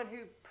about someone who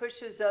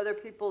pushes other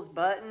people's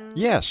buttons?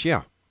 Yes,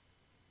 yeah.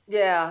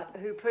 Yeah,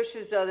 who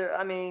pushes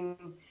I mean,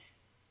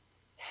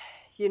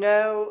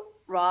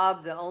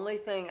 Rob, the only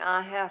thing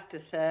I have to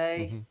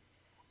say,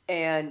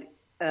 and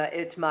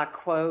it's my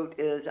quote,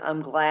 is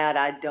I'm glad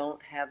I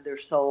don't have their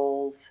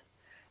souls.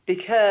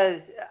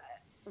 Because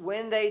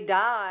when they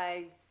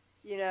die,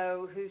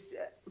 it's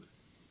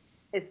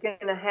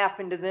going to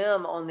happen to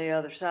them on the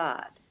other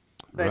side.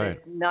 But right.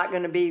 It's not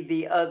going to be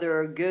the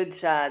other good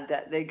side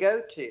that they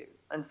go to,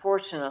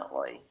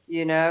 unfortunately.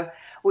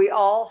 We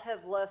all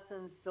have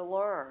lessons to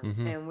learn,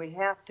 and we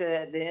have to,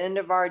 at the end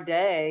of our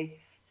day,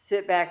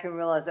 sit back and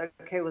realize,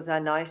 okay, was I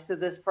nice to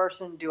this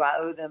person? Do I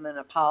owe them an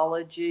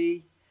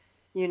apology?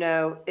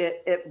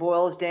 It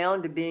boils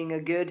down to being a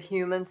good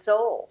human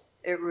soul.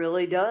 It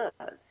really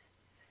does.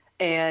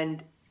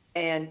 And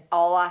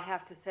all I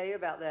have to say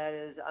about that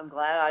is I'm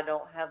glad I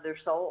don't have their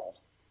soul.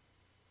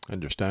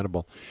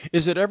 Understandable.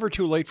 Is it ever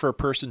too late for a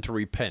person to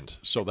repent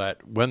so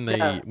that when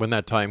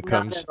that time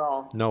comes? Not at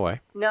all. No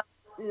way. No,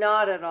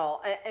 not at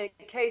all. And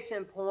case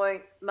in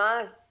point,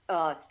 my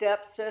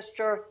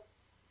stepsister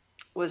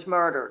was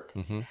murdered.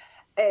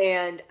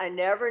 And I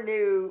never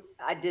knew,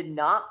 I did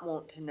not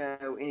want to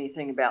know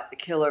anything about the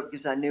killer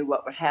because I knew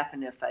what would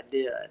happen if I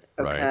did.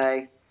 Okay.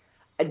 Right.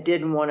 I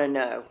didn't want to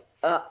know.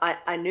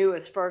 I knew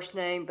his first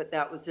name, but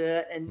that was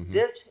it. And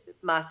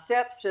my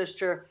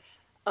stepsister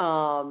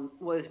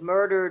was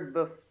murdered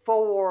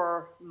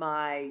before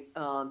my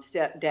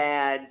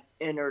stepdad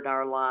entered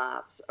our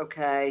lives.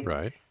 Okay.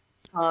 Right.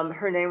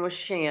 Her name was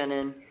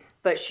Shannon,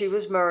 but she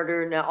was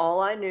murdered. Now,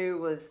 all I knew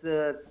was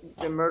the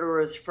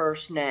murderer's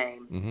first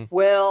name.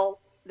 Well,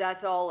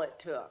 that's all it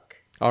took.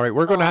 All right.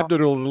 We're going to have to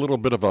do a little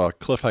bit of a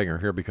cliffhanger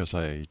here because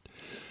I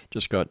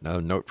just got a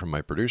note from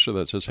my producer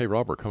that says, hey,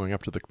 Rob, we're coming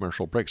up to the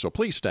commercial break. So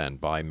please stand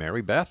by,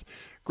 Mary Beth.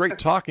 Great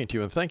talking to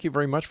you, and thank you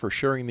very much for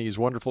sharing these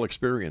wonderful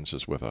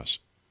experiences with us.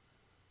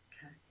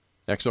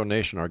 Exo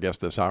Nation, our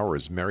guest this hour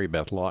is Mary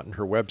Beth Lawton.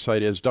 Her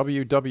website is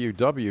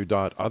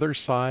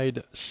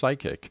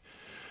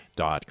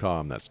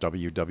www.othersidepsychic.com. That's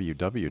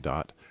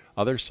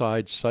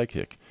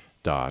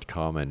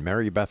www.othersidepsychic.com. And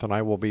Mary Beth and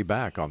I will be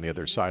back on the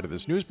other side of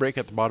this news break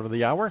at the bottom of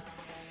the hour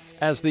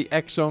as the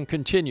X Zone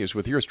continues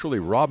with yours truly,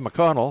 Rob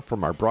McConnell,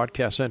 from our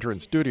broadcast center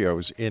and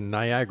studios in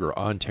Niagara,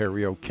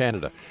 Ontario,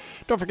 Canada.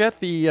 Don't forget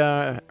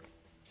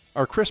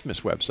our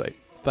Christmas website.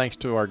 Thanks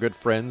to our good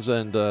friends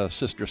and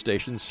sister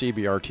station,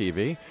 CBR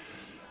TV.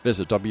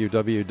 Visit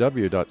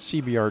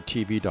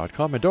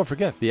www.cbrtv.com. And don't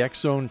forget, the X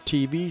Zone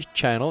TV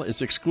channel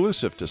is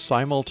exclusive to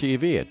Simul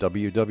TV at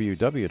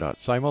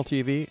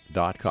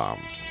www.simultv.com.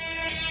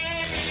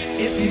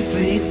 If you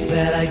think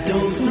that I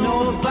don't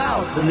know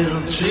about the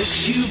little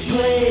tricks you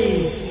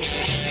play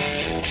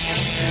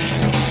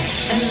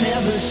and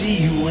never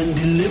see you when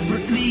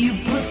deliberately you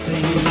put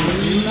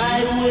things in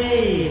my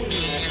way,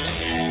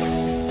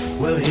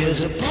 well,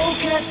 here's a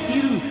poke at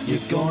you.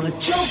 You're gonna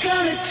choke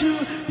on it too.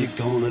 You're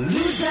gonna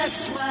lose that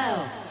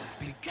smile.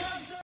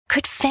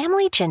 Could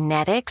family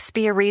genetics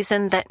be a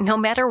reason that no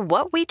matter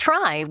what we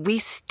try, we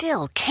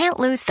still can't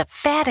lose the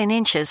fat and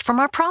inches from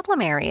our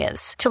problem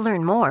areas? To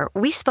learn more,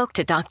 we spoke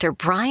to Dr.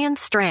 Brian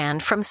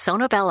Strand from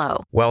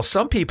Sonobello. While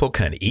some people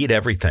can eat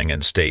everything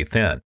and stay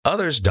thin,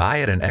 others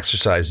diet and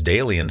exercise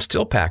daily and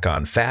still pack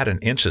on fat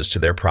and inches to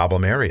their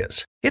problem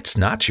areas. It's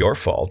not your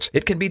fault.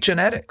 It can be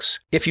genetics.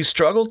 If you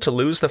struggle to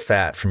lose the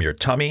fat from your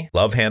tummy,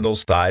 love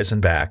handles, thighs, and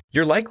back,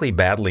 you're likely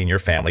battling your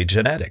family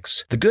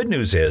genetics. The good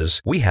news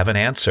is we have an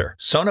answer.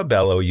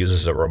 Sonobello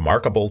uses a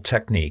remarkable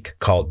technique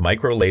called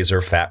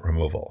microlaser fat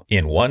removal.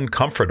 In one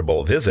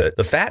comfortable visit,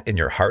 the fat in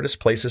your hardest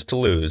places to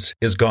lose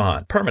is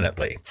gone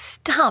permanently.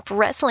 Stop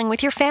wrestling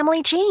with your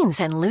family genes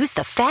and lose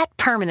the fat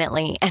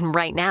permanently. And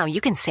right now,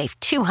 you can save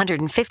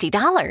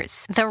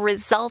 $250. The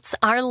results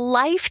are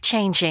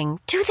life-changing.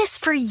 Do this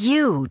for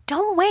you.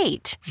 Don't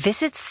wait.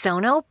 Visit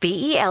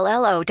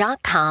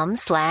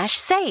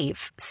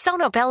sonobello.com/save.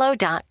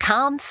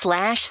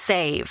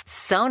 sonobello.com/save.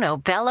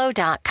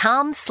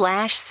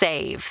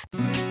 sonobello.com/save.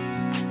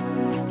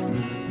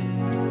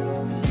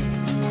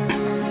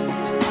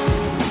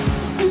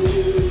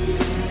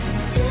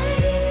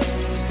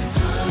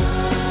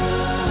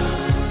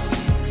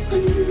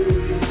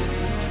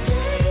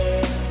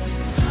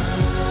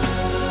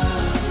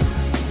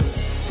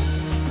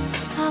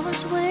 I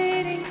was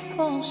waiting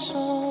for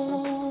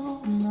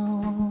so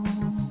long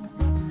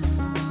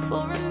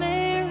for a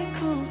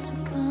miracle to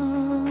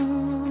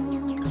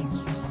come.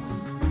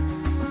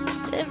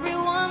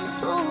 Everyone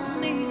told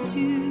me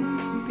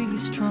to be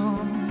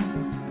strong.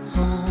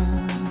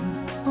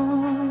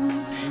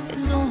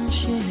 And don't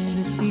shed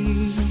a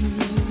tear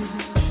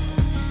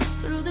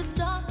through the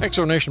dark.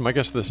 Exonation, my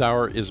guest this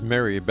hour is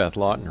Mary Beth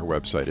Lawton. Her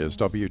website is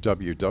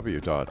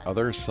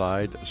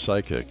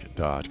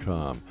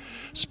www.othersidepsychic.com.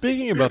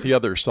 Speaking about the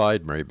other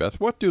side, Mary Beth,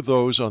 what do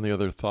those on the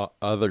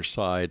other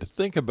side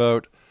think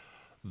about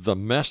the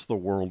mess the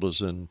world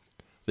is in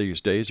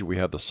these days? We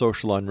have the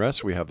social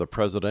unrest, we have the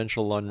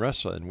presidential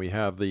unrest, and we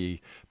have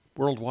the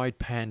worldwide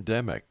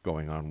pandemic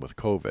going on with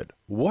COVID.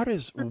 What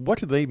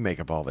do they make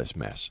of all this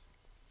mess?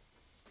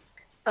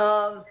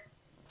 Well,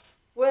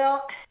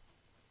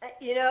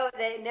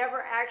 they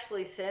never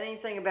actually said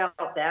anything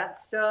about that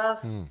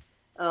stuff,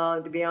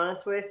 to be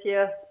honest with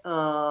you.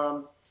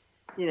 Of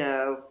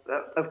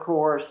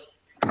course,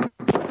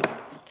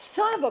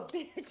 son of a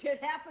bitch,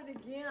 it happened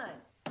again.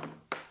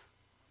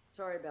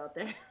 Sorry about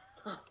that.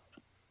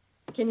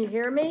 Can you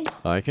hear me?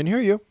 I can hear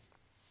you.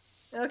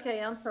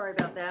 Okay, I'm sorry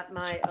about that.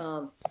 My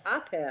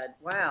iPad,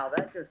 wow,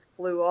 that just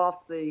flew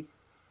off the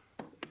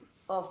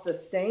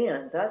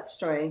stand. That's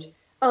strange.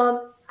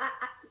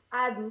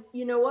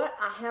 You know what?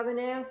 I haven't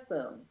asked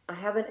them. I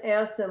haven't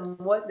asked them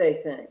what they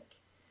think,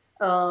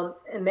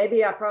 and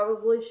maybe I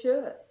probably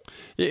should.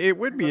 It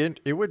would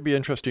be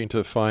interesting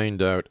to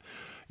find out,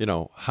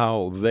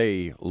 how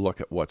they look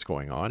at what's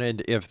going on,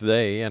 and if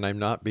they, and I'm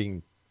not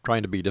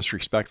trying to be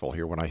disrespectful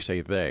here when I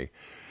say they,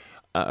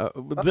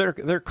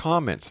 their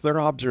comments, their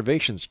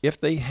observations,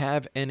 if they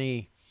have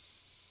any.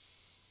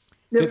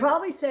 They're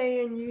probably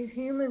saying you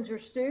humans are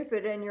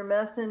stupid and you're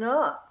messing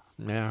up.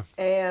 Yeah.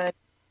 And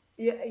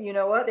you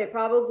know what? They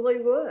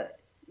probably would,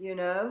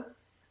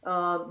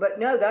 But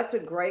no, that's a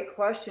great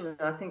question.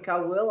 And I think I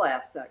will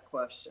ask that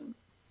question.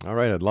 All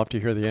right. I'd love to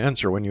hear the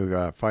answer when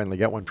you finally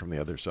get one from the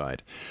other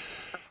side.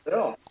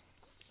 I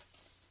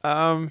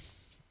will.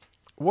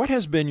 What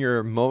has been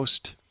your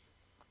most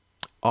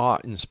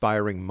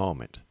awe-inspiring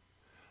moment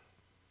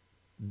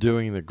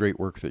doing the great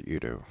work that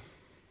you do?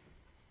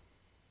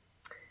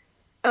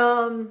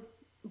 Going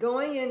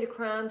into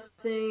crime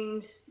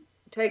scenes,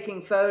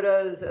 taking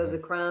photos of the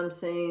crime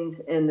scenes,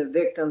 and the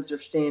victims are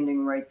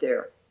standing right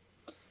there.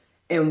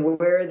 And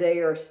where they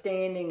are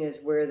standing is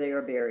where they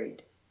are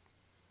buried.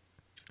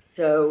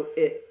 So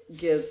it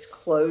gives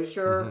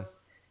closure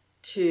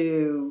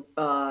to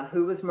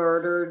who was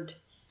murdered,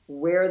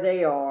 where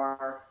they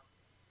are,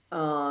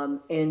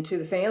 and to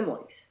the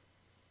families.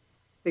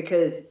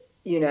 Because,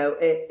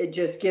 it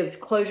just gives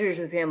closure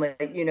to the family.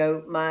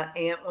 My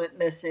aunt went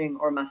missing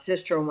or my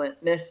sister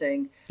went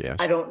missing. Yes.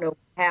 I don't know what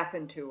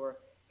happened to her.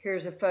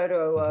 Here's a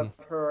photo of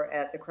her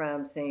at the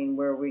crime scene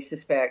where we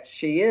suspect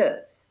she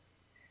is.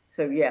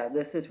 So, yeah,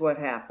 this is what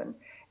happened.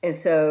 And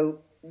so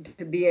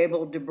to be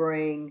able to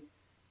bring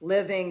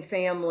living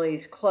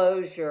families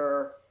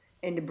closure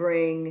and to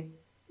bring,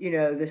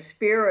 the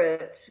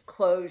spirits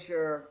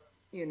closure,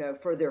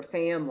 for their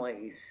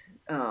families,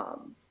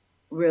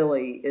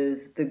 really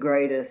is the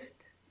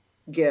greatest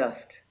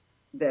gift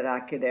that I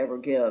could ever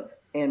give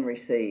and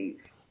receive.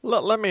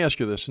 Let me ask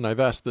you this, and I've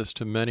asked this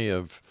to many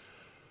of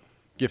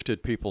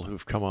gifted people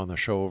who've come on the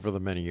show over the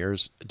many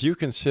years. Do you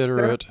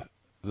consider it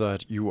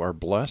that you are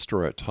blessed,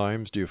 or at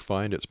times do you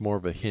find it's more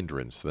of a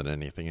hindrance than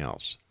anything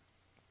else?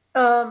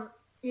 In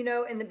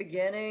the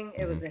beginning,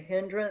 it was a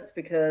hindrance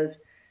because,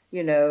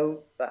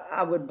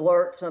 I would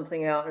blurt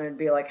something out and it'd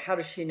be like, how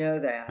does she know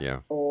that? Yeah.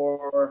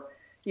 Or,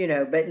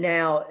 but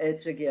now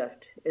it's a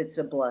gift. It's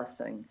a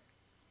blessing.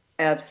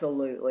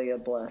 Absolutely a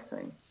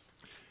blessing.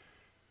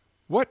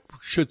 What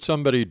should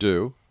somebody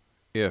do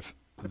if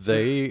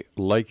they,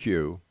 like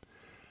you,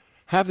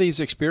 have these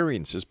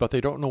experiences, but they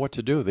don't know what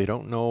to do? They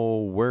don't know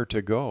where to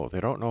go.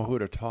 They don't know who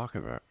to talk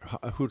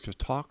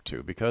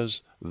to,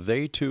 because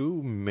they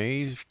too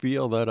may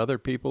feel that other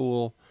people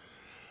will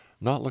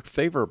not look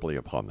favorably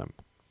upon them.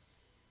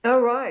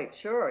 Oh, right.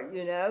 Sure.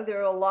 There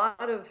are a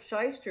lot of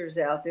shysters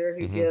out there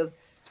who give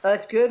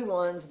us good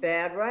ones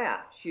bad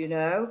raps,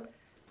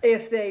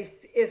 If they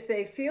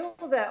feel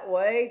that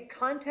way,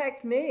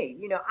 contact me.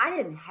 I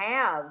didn't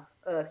have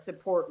a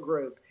support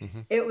group.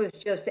 It was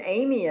just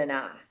Amy and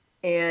I.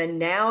 And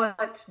now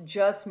it's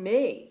just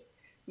me.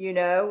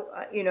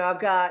 I've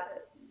got,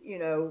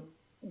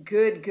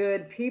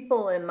 good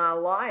people in my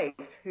life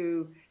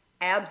who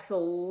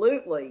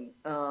absolutely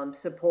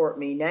support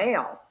me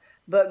now.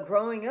 But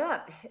growing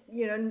up,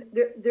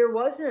 there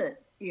wasn't,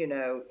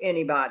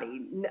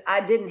 anybody.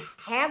 I didn't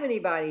have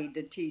anybody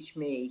to teach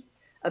me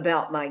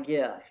about my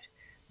gift.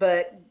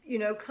 But,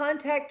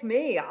 contact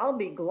me. I'll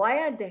be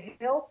glad to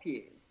help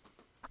you.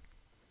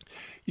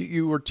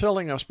 You were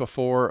telling us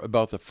before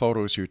about the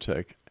photos you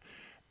take.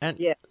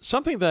 And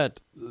something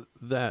that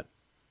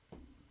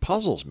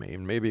puzzles me,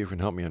 and maybe you can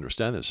help me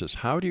understand this, is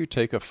how do you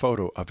take a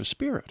photo of a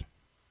spirit?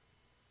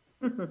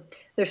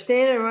 They're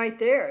standing right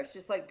there. It's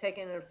just like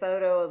taking a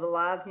photo of a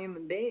live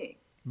human being.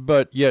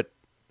 But yet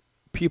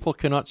people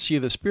cannot see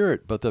the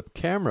spirit, but the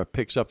camera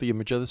picks up the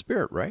image of the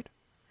spirit, right?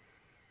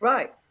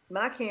 Right.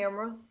 My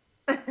camera.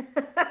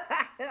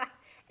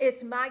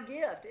 It's my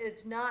gift.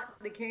 It's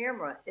not the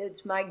camera.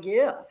 It's my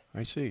gift.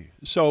 I see.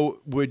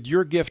 So would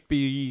your gift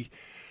be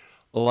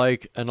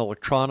like an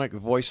electronic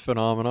voice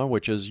phenomena,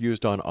 which is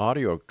used on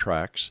audio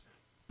tracks,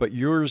 but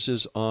yours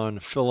is on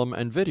film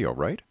and video,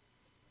 right?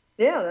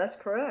 Yeah, that's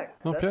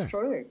correct. Okay. That's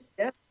true.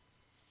 Yeah.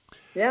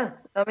 Yeah.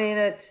 I mean,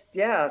 it's,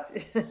 yeah.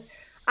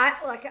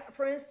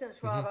 For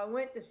instance, Rob, I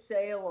went to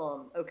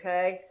Salem,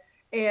 okay?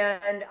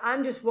 And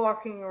I'm just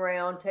walking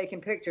around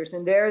taking pictures,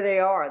 and there they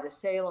are. The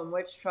Salem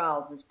witch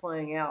trials is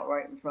playing out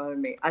right in front of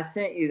me. I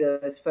sent you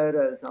those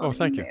photos on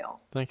thank email. you.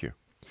 Thank you.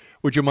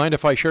 Would you mind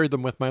if I shared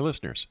them with my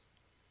listeners?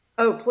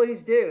 Oh,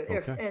 please do.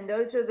 Okay. And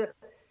those are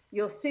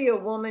you'll see a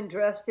woman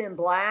dressed in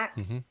black.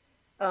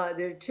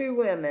 There are two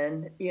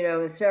women,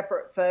 in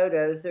separate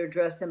photos. They're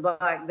dressed in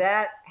black.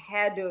 That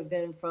had to have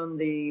been from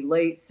the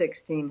late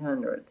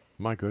 1600s.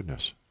 My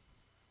goodness.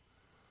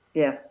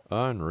 Yeah.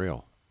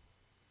 Unreal.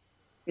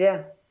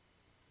 Yeah.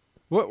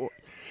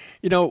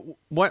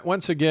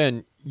 Once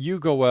again, you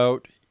go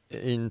out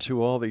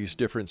into all these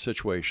different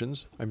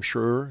situations. I'm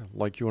sure,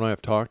 like you and I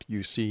have talked,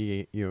 you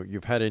see,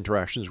 you've had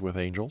interactions with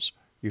angels.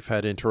 You've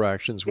had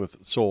interactions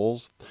with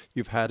souls.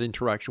 You've had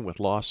interaction with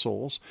lost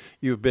souls.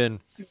 You've been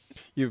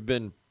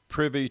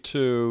privy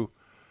to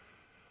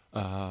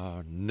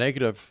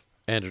negative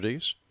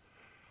entities.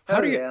 How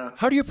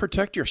do you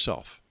protect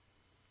yourself?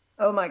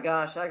 Oh my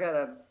gosh, I got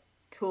a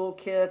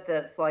toolkit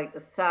that's like the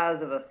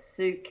size of a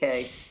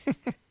suitcase.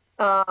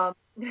 Well,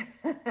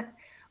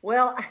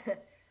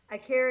 I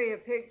carry a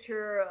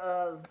picture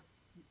of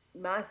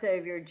my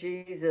Savior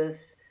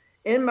Jesus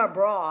in my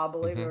bra,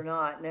 believe it or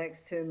not,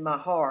 next to my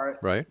heart.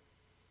 Right.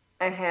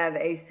 I have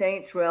a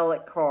Saints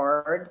Relic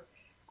card.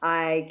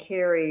 I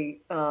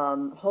carry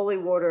holy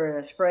water in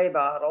a spray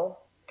bottle.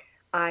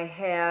 I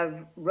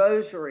have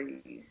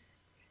rosaries.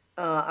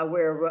 I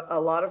wear a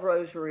lot of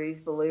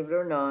rosaries, believe it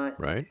or not.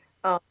 Right.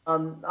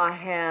 I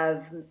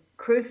have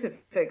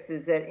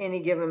crucifixes. At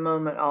any given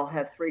moment, I'll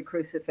have 3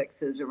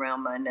 crucifixes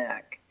around my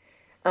neck.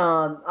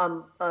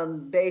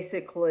 I'm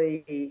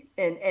basically,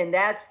 and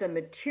that's the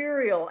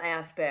material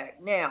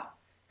aspect. Now,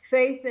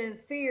 faith and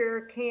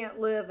fear can't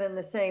live in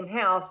the same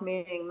house,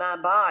 meaning my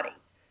body.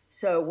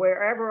 So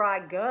wherever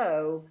I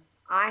go,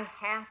 I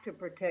have to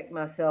protect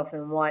myself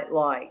in white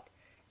light.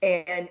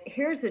 And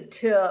here's a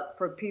tip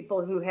for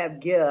people who have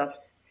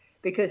gifts,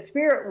 because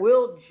spirit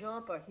will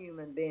jump a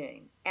human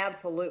being.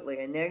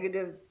 Absolutely. A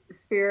negative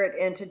spirit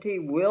entity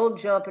will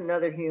jump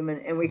another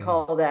human, and we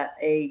call that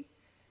a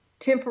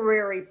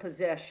temporary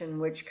possession,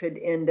 which could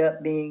end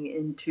up being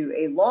into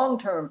a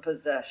long-term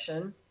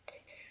possession.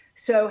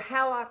 So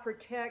how I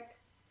protect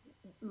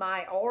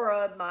my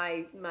aura,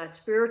 my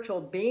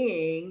spiritual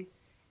being,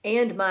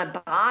 and my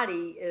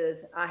body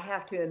is I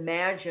have to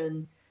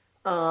imagine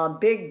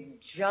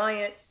big,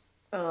 giant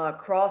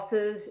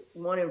crosses,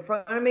 one in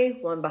front of me,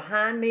 one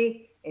behind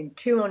me, and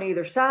 2 on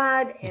either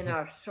side, and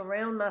I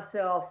surround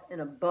myself in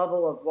a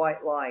bubble of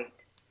white light.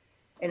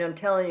 And I'm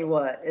telling you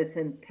what, it's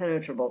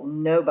impenetrable.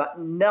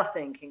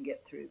 Nothing can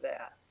get through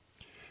that.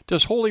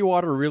 Does holy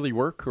water really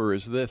work, or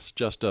is this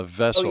just a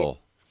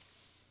vessel?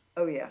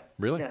 Oh, yeah.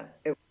 Really? No.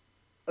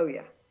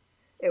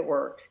 It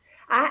works.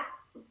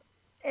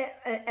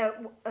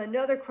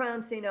 Another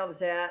crime scene I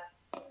was at,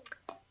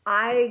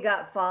 I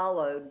got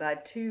followed by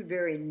 2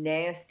 very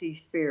nasty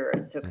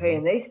spirits, okay?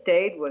 And they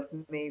stayed with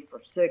me for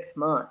 6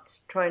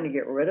 months trying to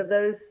get rid of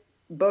those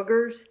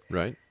boogers.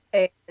 Right.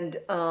 And,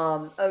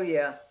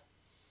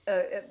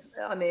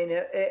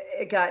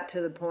 it got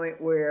to the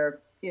point where,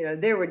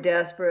 they were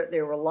desperate.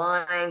 They were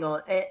lying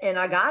on, and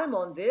I got them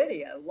on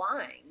video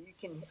lying.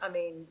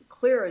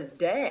 Clear as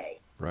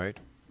day. Right.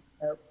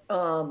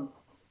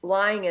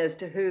 Lying as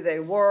to who they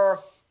were.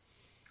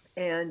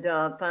 And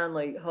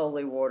finally,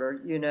 holy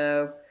water,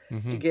 to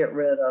get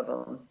rid of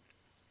them.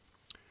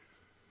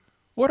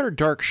 What are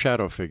dark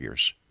shadow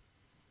figures?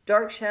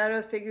 Dark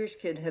shadow figures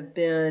could have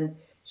been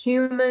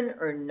human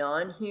or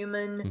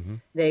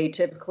non-human. They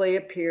typically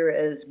appear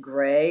as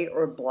gray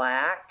or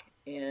black,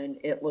 and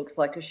it looks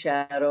like a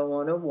shadow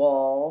on a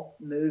wall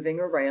moving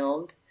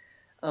around.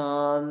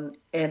 But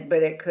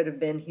it could have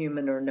been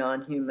human or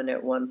non-human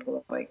at one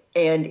point.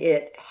 And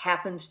it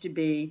happens to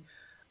be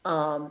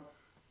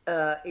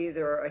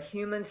either a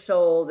human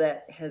soul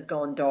that has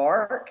gone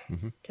dark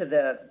to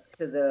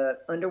the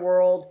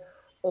underworld,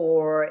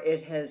 or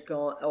it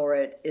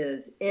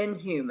is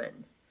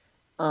inhuman.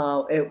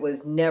 It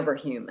was never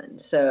human.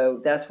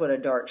 So that's what a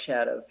dark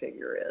shadow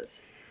figure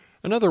is.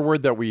 Another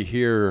word that we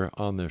hear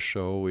on this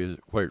show is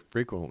quite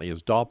frequently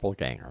is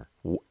doppelganger.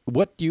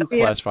 What do you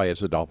classify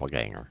as a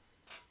doppelganger?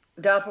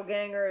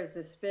 Doppelganger is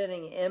a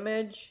spitting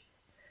image.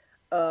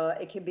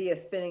 It can be a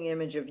spitting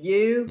image of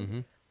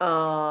you.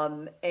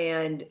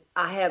 And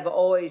I have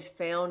always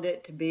found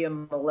it to be a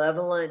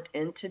malevolent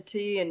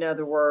entity. In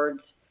other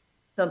words,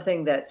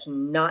 something that's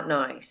not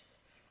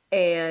nice.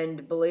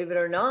 And believe it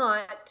or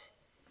not,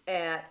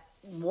 at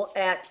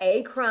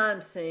a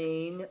crime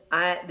scene,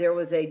 there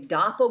was a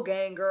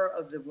doppelganger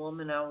of the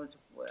woman I was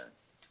with.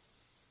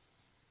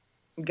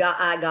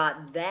 I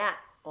got that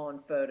on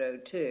photo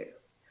too.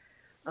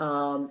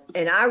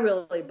 And I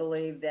really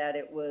believe that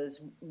it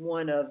was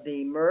one of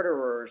the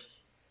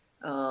murderers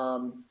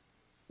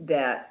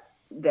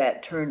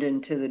that turned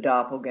into the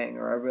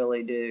doppelganger. I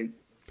really do.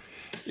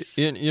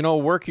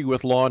 Working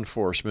with law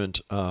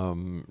enforcement,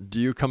 do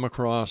you come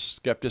across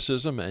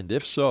skepticism? And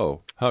if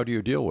so, how do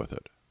you deal with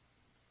it?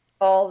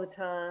 All the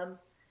time.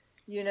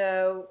 They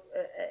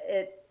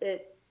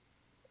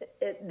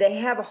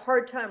have a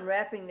hard time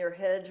wrapping their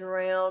heads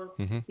around,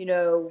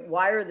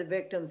 why are the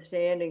victims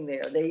standing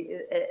there?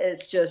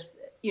 It's just,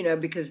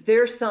 because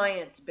they're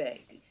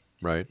science-based.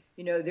 Right.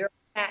 They're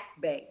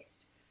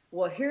fact-based.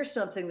 Well, here's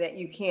something that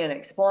you can't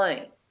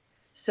explain.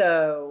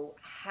 So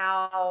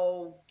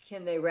how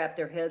can they wrap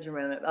their heads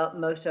around it?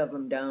 Most of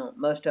them don't.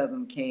 Most of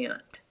them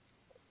can't.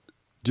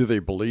 Do they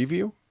believe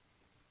you?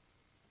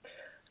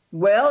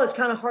 Well, it's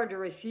kind of hard to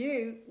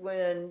refute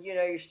when,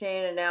 you're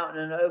standing out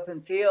in an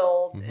open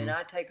field and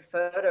I take a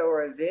photo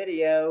or a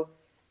video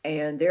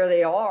and there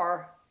they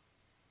are.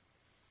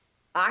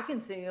 I can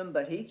see them,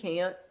 but he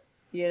can't,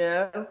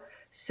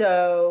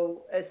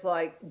 So it's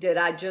like, did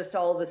I just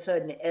all of a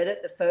sudden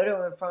edit the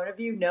photo in front of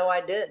you? No, I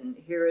didn't.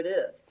 Here it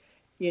is.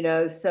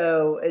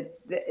 So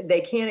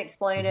they can't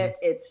explain it.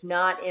 It's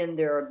not in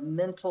their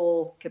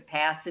mental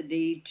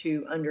capacity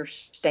to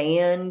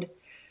understand.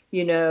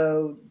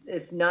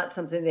 It's not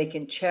something they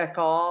can check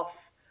off,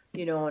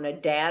 on a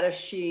data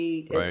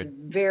sheet. Right. It's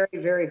very,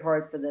 very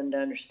hard for them to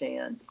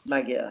understand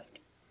my gift.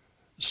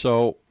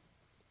 So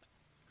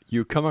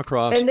you come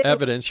across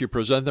evidence, you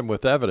present them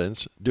with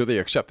evidence. Do they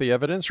accept the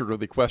evidence or do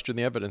they question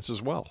the evidence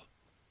as well?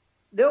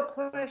 They'll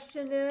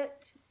question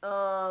it.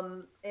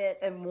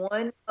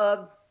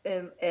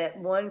 At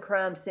one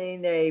crime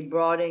scene, they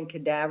brought in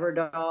cadaver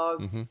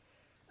dogs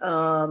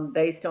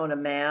based on a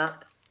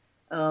map.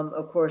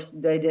 Of course,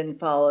 they didn't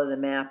follow the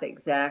map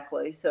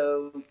exactly.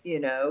 So,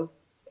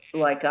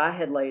 like I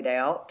had laid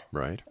out.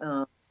 Right.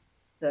 But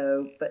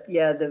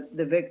yeah,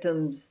 the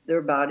victims,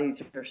 their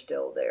bodies are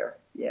still there.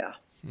 Yeah.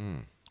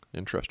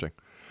 Interesting.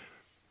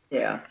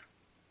 Yeah.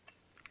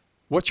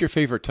 What's your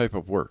favorite type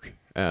of work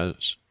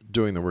as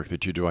doing the work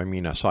that you do? I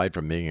mean, aside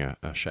from being a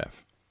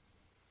chef.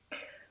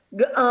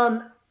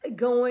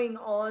 Going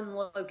on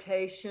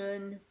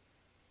location,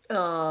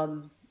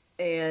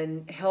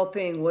 and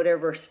helping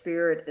whatever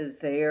spirit is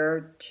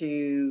there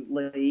to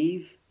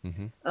leave,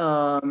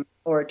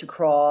 or to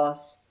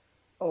cross,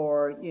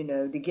 or,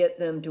 to get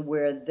them to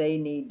where they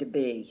need to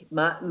be.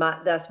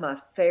 That's my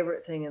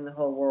favorite thing in the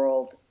whole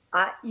world.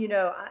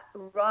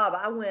 Rob,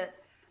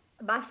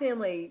 my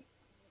family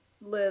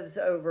lives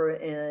over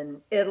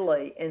in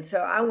Italy, and so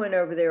I went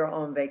over there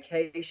on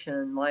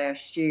vacation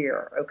last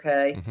year,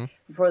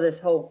 before this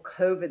whole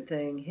COVID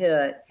thing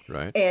hit.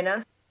 Right. And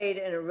I stayed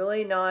in a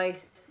really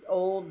nice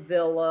old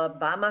villa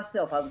by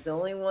myself. I was the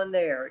only one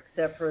there,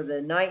 except for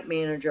the night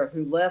manager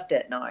who left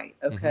at night.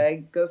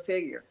 Go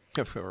figure.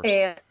 Of course.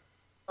 And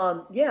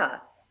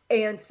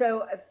and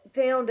so I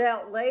found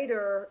out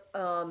later,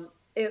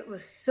 it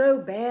was so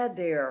bad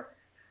there.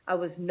 I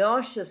was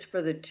nauseous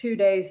for the 2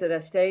 days that I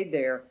stayed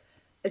there.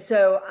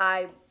 So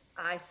I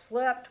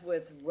slept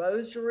with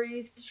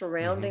rosaries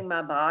surrounding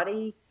my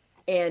body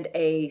and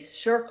a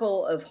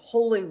circle of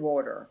holy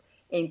water.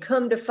 And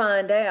come to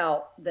find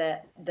out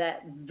that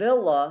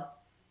villa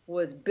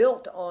was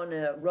built on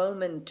a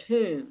Roman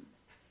tomb.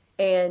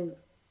 And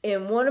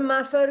in one of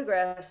my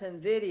photographs and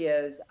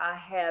videos, I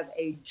have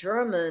a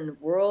German,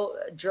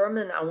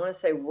 I want to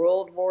say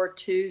World War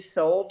II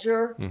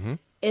soldier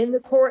in the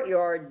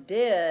courtyard,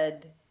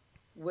 dead,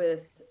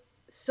 with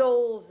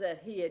souls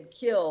that he had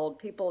killed,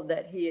 people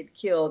that he had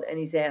killed, and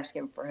he's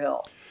asking for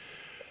help.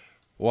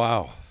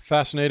 Wow.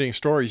 Fascinating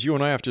stories. You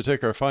and I have to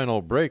take our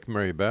final break,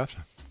 Mary Beth.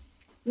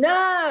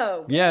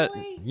 No.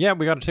 Really? Yeah,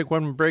 we got to take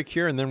one break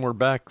here, and then we're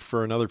back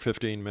for another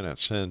 15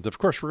 minutes. And, of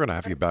course, we're going to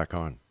have you back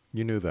on.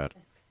 You knew that.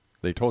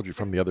 They told you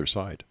from the other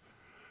side.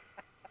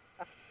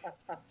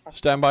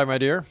 Stand by, my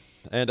dear.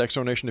 And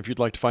Exonation, if you'd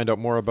like to find out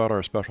more about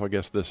our special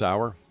guest this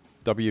hour,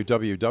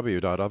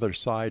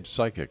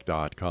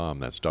 www.othersidepsychic.com.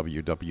 That's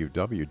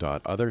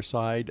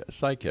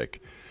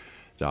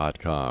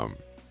www.othersidepsychic.com.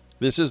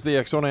 This is the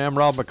X Zone. I am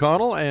Rob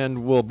McConnell,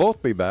 and we'll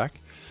both be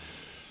back.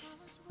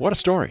 What a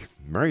story.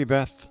 Mary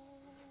Beth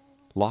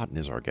LAWTON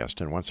is our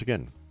guest, and once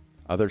again,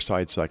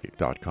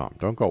 othersidepsychic.com.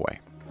 Don't go away.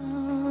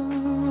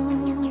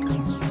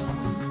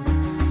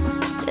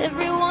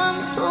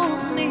 Everyone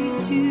told me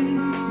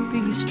to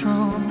be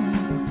strong.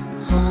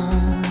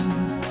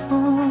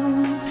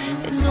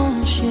 And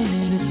don't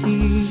shed a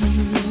tear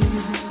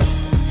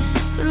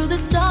through the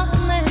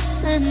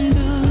darkness and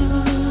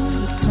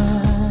good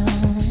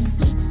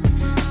times.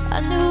 I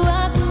knew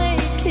I'd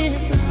make it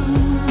through,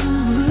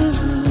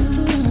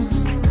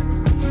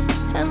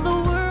 and the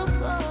world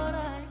thought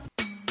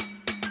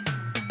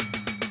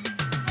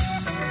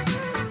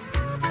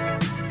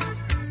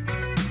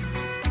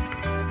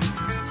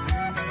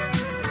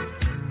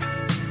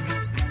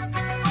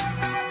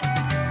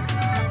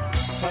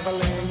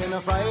traveling in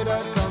a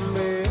freighter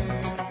combi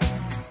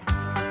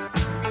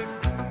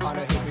on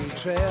a hippie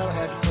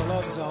trailhead full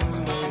of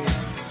zombies.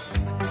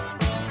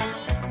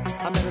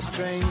 I met a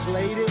strange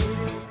lady,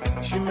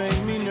 she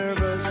made me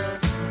nervous.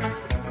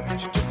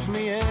 She took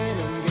me in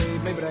and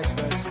gave me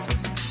breakfast.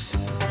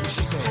 And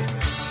she said,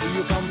 do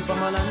you come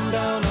from a land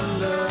down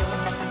under?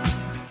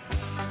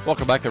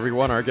 Welcome back,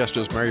 everyone. Our guest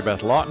is Mary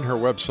Beth Lawton. Her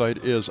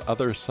website is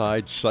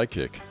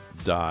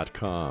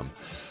OthersidePsychic.com.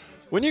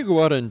 When you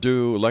go out and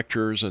do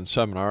lectures and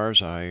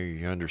seminars, I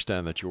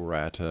understand that you were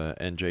at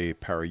NJ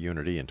Para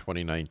Unity in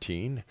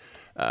 2019.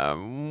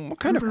 What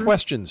kind of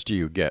questions do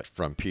you get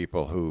from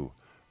people who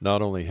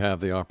not only have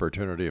the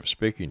opportunity of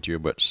speaking to you,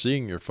 but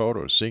seeing your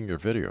photos, seeing your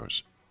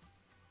videos?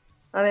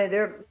 I mean,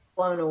 they're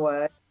blown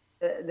away.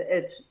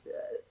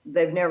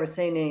 They've never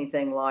seen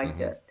anything like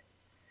it.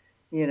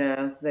 You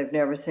know, they've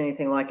never seen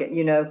anything like it.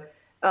 You know,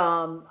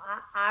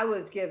 I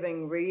was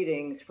giving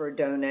readings for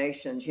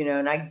donations, you know,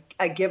 and I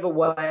give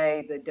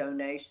away the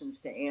donations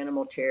to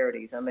animal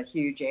charities. I'm a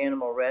huge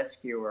animal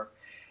rescuer.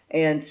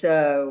 And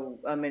so,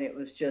 I mean, it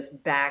was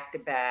just back to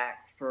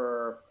back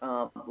for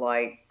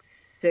like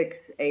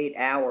 6-8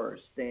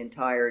 hours the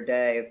entire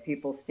day of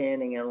people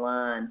standing in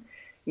line,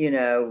 you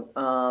know.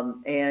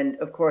 And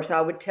of course,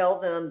 I would tell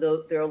them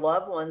their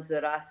loved ones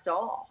that I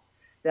saw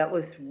that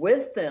was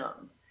with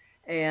them.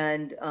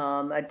 And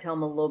I'd tell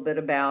them a little bit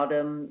about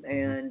them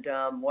and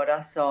what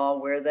I saw,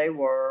 where they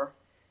were,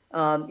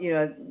 you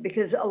know,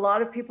 because a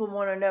lot of people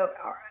want to know,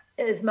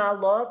 is my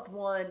loved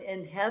one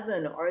in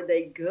heaven? Are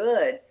they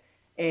good?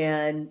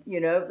 And,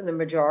 you know, the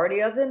majority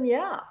of them,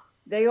 yeah,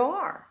 they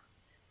are.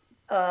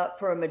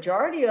 For a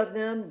majority of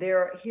them,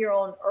 they're here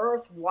on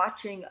earth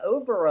watching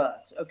over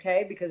us,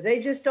 okay? Because they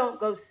just don't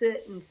go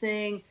sit and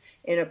sing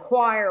in a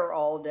choir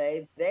all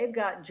day. They've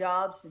got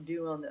jobs to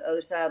do on the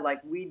other side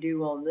like we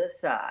do on this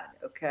side,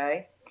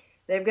 okay?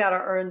 They've got to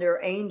earn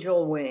their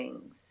angel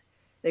wings.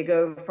 They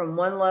go from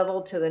one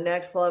level to the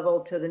next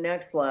level to the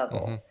next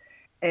level.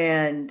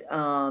 And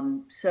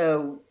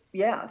so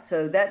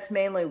that's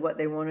mainly what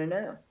they want to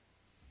know.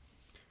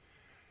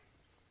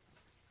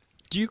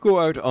 Do you go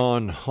out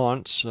on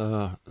haunts,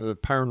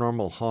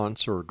 paranormal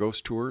haunts or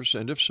ghost tours?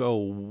 And if so,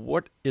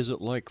 what is it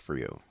like for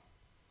you?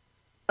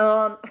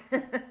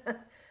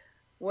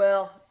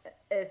 Well,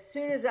 as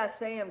soon as I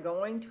say I'm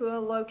going to a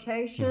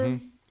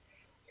location,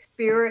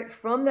 spirit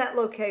from that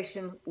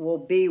location will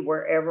be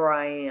wherever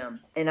I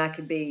am. And I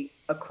could be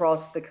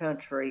across the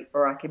country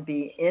or I could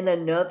be in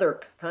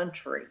another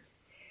country.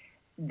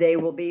 They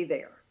will be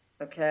there,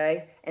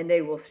 okay? And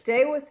they will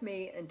stay with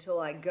me until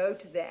I go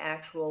to the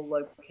actual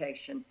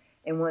location.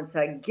 And once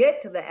I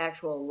get to the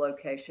actual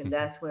location,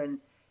 that's when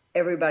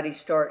everybody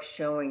starts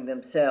showing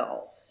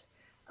themselves.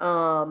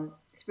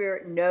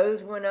 Spirit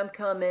knows when I'm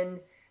coming,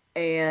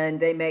 and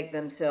they make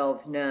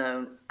themselves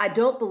known. I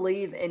don't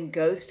believe in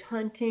ghost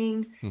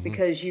hunting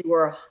because you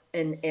are,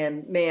 and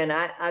man,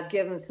 I've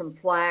given some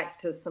flack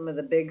to some of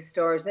the big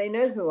stars. They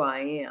know who I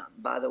am,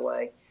 by the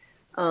way,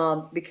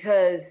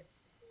 because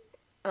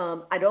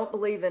I don't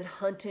believe in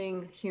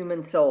hunting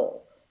human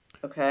souls,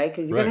 okay?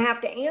 Because you're going to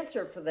have to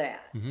answer for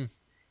that.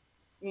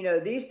 You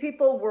know, these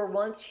people were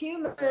once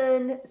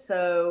human,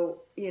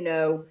 so, you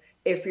know,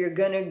 if you're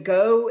going to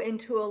go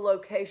into a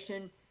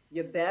location,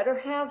 you better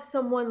have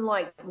someone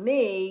like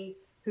me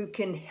who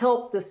can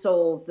help the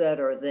souls that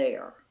are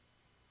there.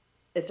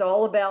 It's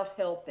all about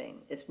helping.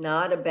 It's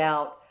not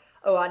about,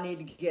 oh, I need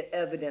to get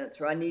evidence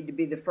or I need to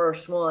be the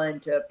first one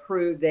to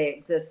prove they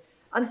exist.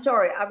 I'm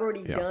sorry, I've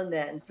already done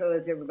that, and so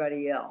has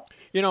everybody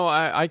else. You know,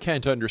 I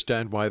can't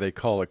understand why they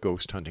call it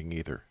ghost hunting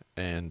either.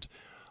 And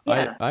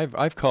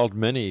I've called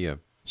many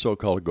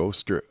so-called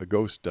ghost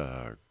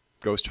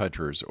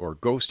hunters or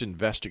ghost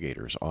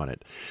investigators on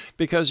it.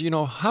 Because, you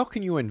know, how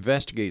can you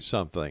investigate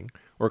something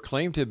or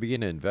claim to be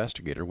an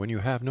investigator when you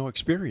have no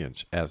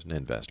experience as an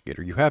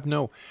investigator? You have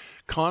no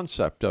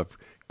concept of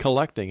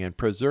collecting and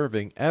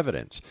preserving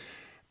evidence.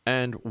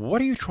 And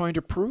what are you trying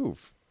to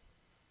prove?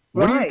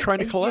 What are you trying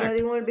to collect? You know,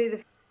 they want to be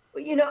the...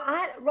 You know,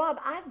 Rob,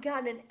 I've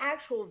got an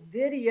actual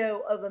video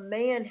of a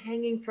man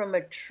hanging from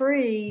a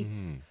tree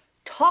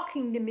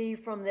talking to me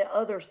from the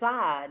other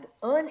side,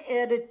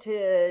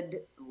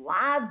 unedited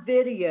live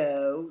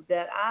video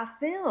that I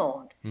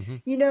filmed.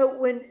 You know,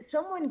 when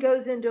someone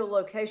goes into a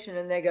location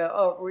and they go,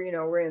 oh,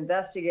 we're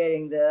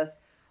investigating this,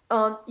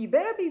 you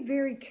better be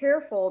very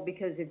careful,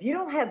 because if you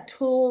don't have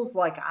tools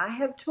like I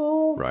have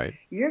tools,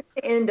 you're going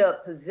to end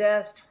up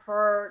possessed,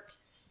 hurt,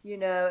 you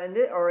know,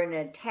 or in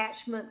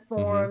attachment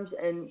forms.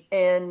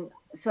 And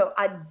so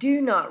I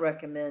do not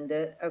recommend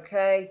it,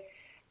 okay?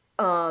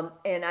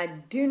 And I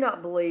do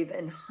not believe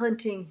in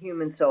hunting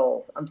human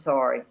souls. I'm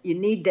sorry. You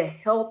need to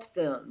help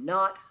them,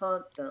 not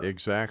hunt them.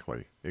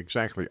 Exactly.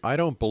 I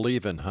don't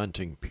believe in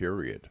hunting,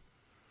 period.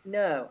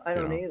 No, I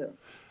don't either.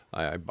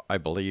 I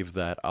believe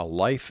that a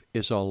life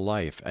is a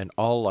life, and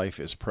all life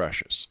is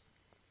precious.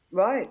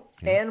 Right.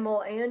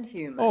 Animal and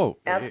human. Oh,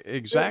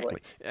 exactly.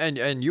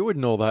 And you would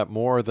know that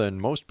more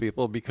than most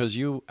people because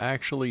you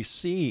actually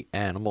see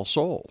animal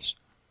souls.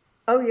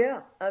 Oh,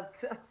 yeah. I've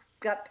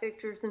got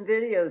pictures and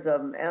videos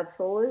of them,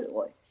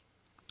 absolutely.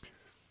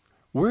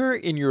 Where,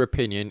 in your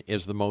opinion,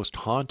 is the most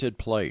haunted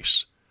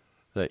place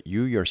that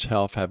you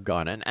yourself have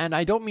gone? And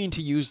I don't mean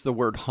to use the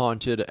word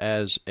haunted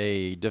as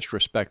a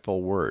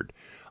disrespectful word.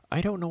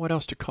 I don't know what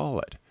else to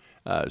call it.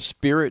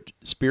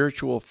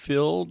 Spiritual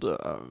filled?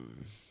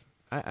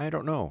 I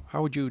don't know.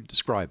 How would you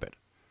describe it?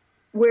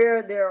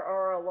 Where there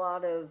are a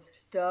lot of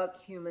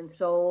stuck human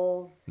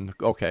souls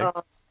Okay.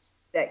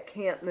 that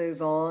can't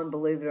move on,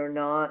 believe it or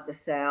not, the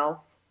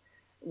South,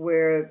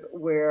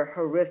 where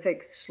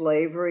horrific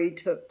slavery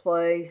took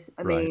place.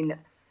 I mean,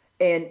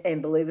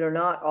 and believe it or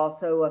not,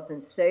 also up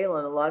in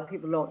Salem. A lot of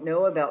people don't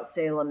know about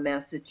Salem,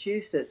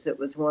 Massachusetts. It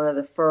was one of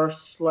the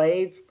first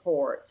slave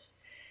ports.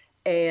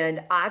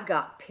 And I've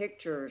got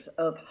pictures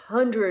of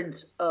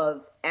hundreds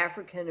of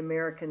African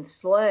American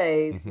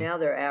slaves. Now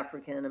they're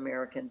African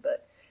American,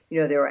 but they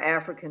were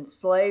African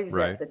slaves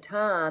at the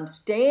time,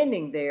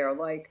 standing there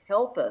like,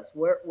 help us.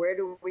 Where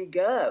do we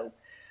go?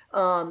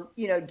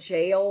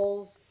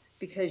 Jails,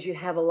 because you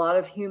have a lot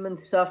of human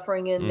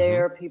suffering in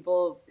there.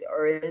 People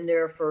are in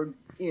there for,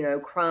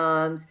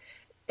 crimes.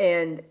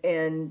 And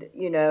in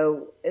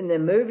the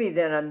movie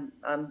that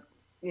I'm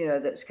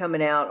that's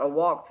coming out, A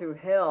Walk Through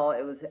Hell,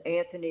 it was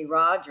Anthony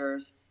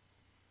Rogers'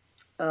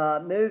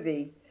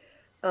 movie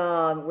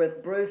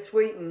with Bruce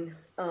Sweeten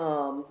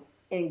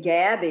and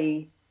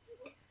Gabby,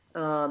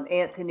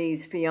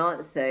 Anthony's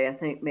fiance, I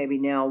think maybe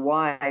now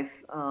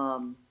wife,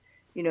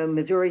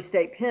 Missouri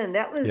State Pen.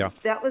 That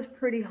was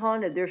pretty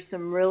haunted. There's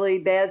some really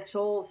bad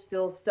souls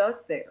still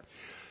stuck there.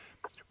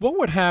 What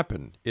would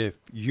happen if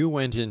you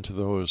went into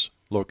those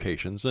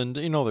locations? And,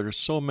 there's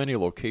so many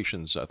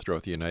locations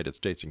throughout the United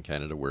States and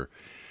Canada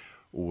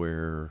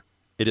where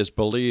it is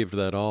believed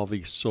that all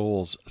these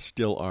souls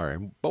still are.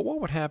 But what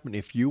would happen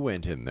if you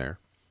went in there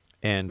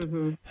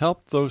and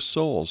helped those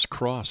souls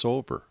cross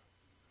over?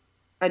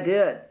 I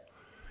did.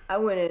 I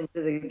went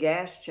into the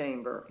gas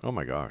chamber. Oh,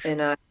 my gosh.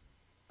 And I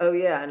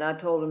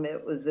told them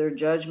it was their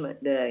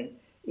judgment day.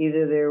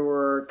 Either they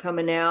were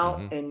coming out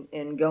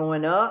and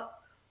going up,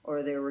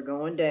 or they were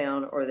going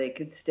down, or they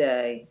could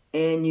stay.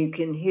 And you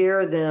can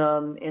hear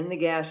them in the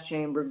gas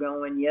chamber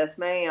going, yes,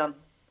 ma'am.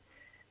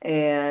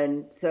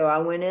 And so I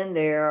went in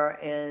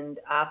there and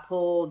I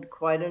pulled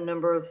quite a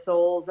number of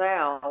souls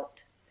out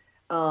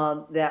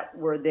that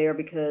were there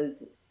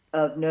because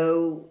of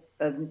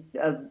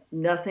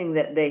nothing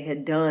that they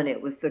had done.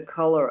 It was the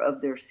color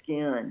of their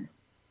skin.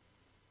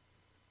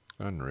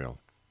 Unreal.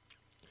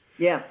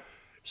 Yeah.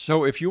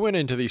 So if you went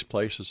into these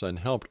places and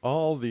helped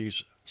all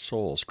these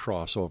souls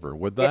cross over,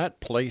 would that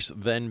place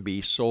then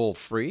be soul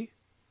free?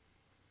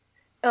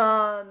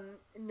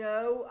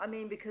 No, I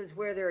mean, because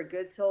where there are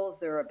good souls,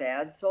 there are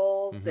bad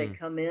souls. They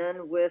come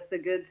in with the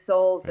good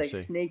souls. They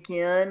sneak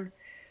in.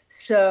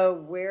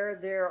 So where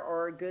there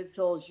are good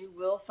souls, you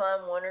will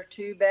find one or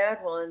two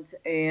bad ones.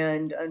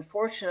 And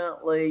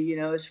unfortunately,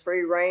 it's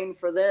free reign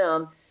for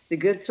them. The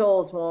good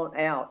souls won't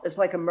out. It's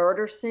like a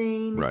murder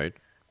scene. Right.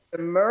 The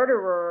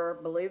murderer,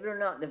 believe it or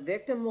not, the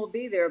victim will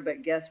be there,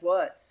 but guess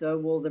what? So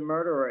will the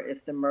murderer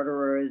if the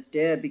murderer is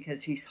dead,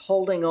 because he's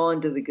holding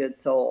on to the good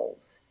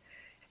souls.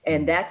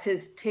 And that's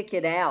his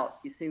ticket out.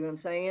 You see what I'm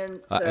saying?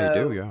 So, I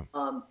do,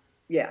 yeah.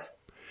 Yeah.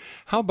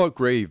 How about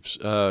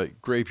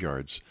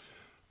graveyards?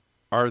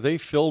 Are they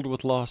filled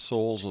with lost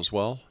souls as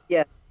well?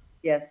 Yeah.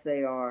 Yes,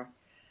 they are.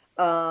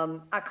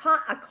 I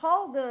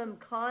call them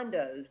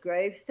condos,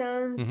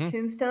 gravestones,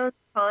 tombstones,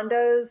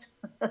 condos.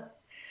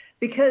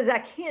 Because I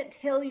can't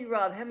tell you,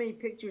 Rob, how many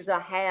pictures I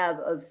have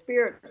of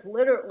spirits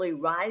literally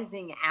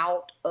rising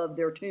out of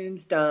their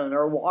tombstone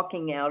or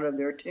walking out of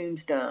their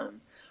tombstone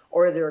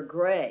or their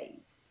grave.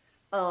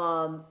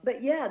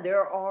 But yeah,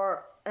 there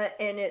are,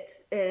 and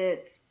it's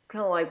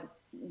kind of like,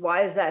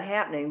 why is that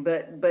happening?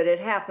 But it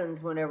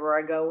happens whenever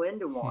I go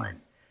into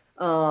one.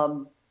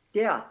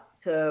 Yeah.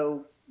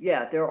 So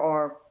yeah, there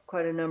are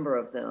quite a number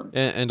of them.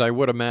 And I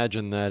would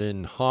imagine that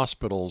in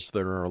hospitals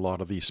there are a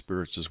lot of these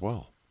spirits as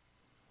well.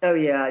 Oh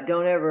yeah,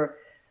 don't ever.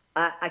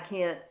 I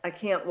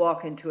can't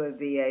walk into a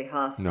VA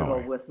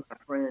hospital with my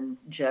friend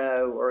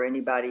Joe or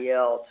anybody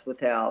else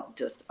without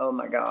just, oh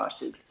my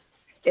gosh,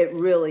 it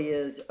really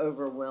is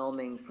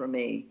overwhelming for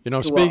me.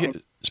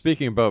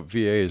 Speaking about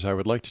VAs, I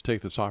would like to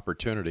take this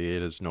opportunity.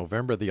 It is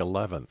November the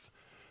 11th,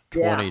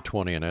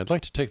 2020, and I'd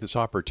like to take this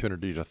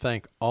opportunity to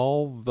thank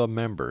all the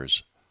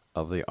members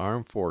of the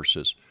armed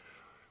forces,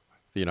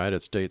 the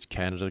United States,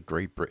 Canada,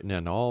 Great Britain,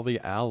 and all the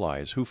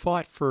allies who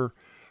fought for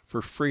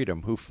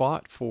freedom, who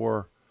fought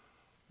for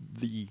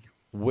the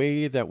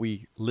way that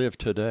we live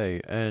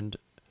today, and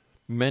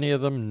many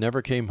of them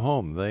never came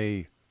home.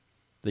 They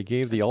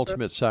gave the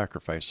ultimate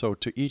sacrifice. So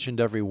to each and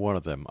every one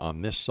of them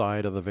on this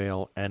side of the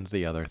veil and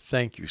the other,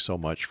 thank you so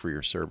much for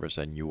your service,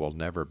 and you will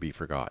never be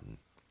forgotten.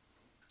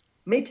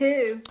 Me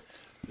too.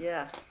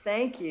 Yeah,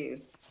 thank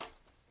you.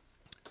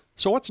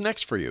 So what's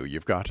next for you?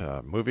 You've got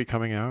a movie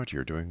coming out.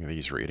 You're doing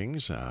these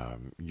readings.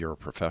 You're a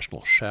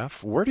professional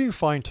chef. Where do you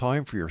find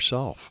time for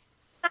yourself?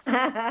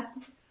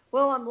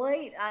 Well, I'm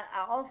late.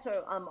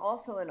 I'm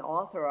also an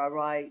author. I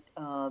write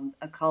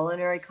a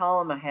culinary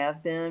column. I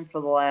have been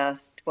for the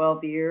last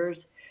 12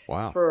 years.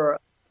 Wow. For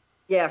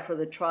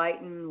the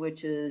Triton,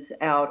 which is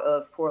out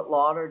of Fort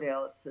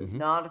Lauderdale. It's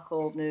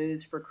nautical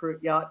news for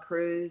yacht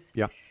crews.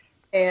 Yeah.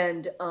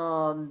 And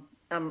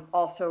I'm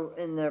also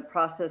in the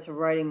process of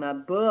writing my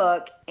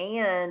book,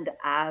 and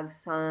I've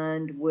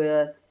signed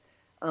with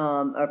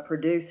a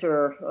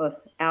producer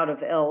out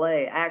of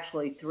LA,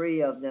 actually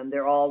 3 of them.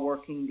 They're all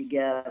working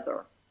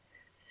together.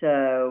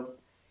 So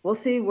we'll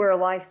see where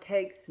life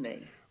takes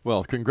me.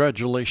 Well,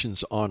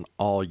 congratulations on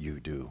all you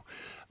do.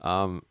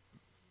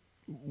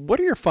 What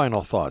are your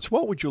final thoughts?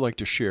 What would you like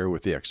to share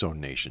with the X Zone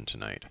Nation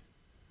tonight?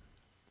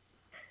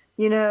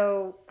 You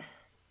know,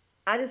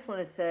 I just want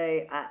to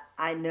say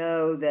I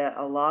know that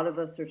a lot of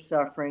us are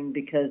suffering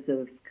because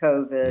of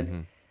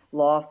COVID,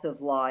 loss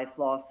of life,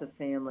 loss of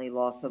family,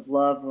 loss of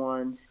loved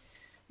ones.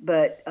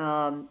 But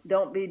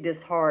don't be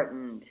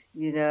disheartened,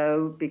 you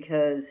know,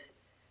 because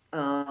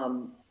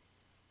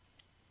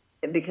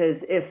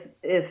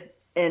if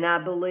and I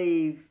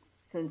believe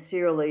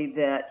sincerely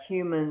that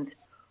humans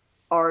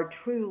are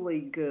truly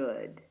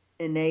good,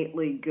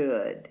 innately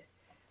good,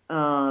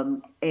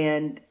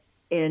 and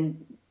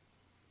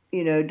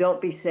you know, don't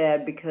be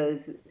sad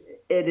because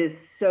it is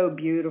so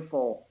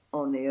beautiful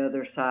on the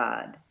other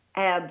side.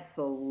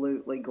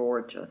 Absolutely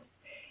gorgeous.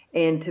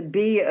 And to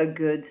be a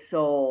good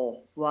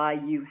soul while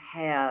you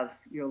have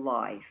your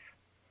life,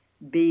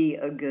 be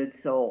a good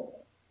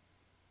soul.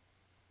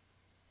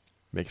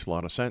 Makes a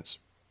lot of sense.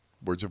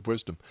 Words of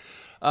wisdom.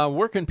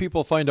 Where can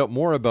people find out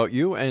more about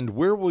you, and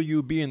where will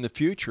you be in the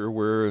future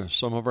where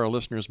some of our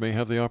listeners may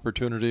have the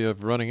opportunity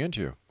of running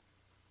into you?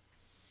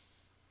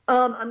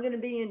 I'm going to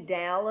be in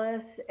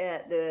Dallas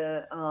at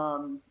the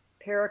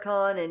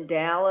Paracon in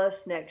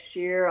Dallas next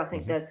year. I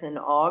think that's in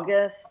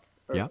August.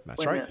 Yeah,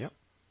 that's right. Yeah.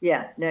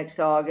 Yeah, next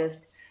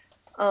August.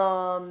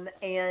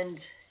 And,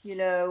 you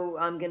know,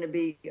 I'm going to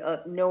be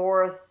up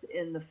north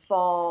in the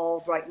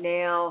fall right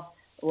now.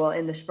 Well,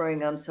 in the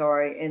spring, I'm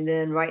sorry. And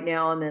then right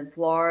now I'm in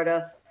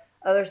Florida.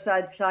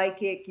 Otherside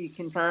Psychic, you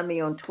can find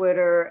me on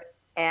Twitter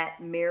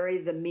at Mary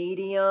the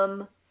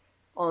Medium.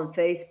 On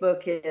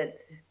Facebook,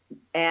 it's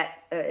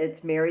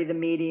Mary the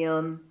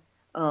Medium,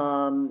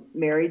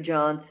 Mary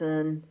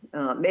Johnson.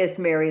 It's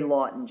Mary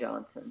Lawton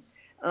Johnson.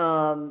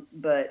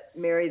 But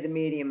Mary the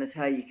Medium is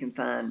how you can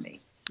find me.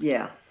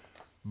 Yeah.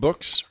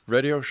 Books,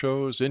 radio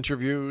shows,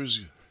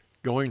 interviews,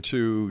 going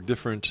to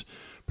different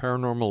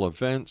paranormal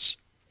events.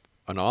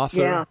 An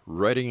author,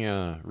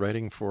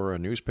 writing for a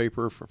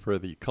newspaper for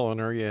the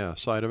culinary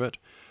side of it.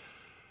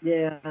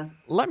 Yeah.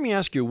 Let me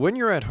ask you, when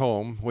you're at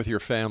home with your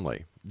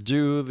family,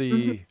 do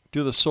the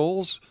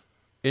souls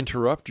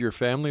interrupt your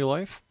family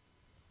life?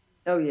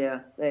 Oh yeah,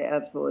 they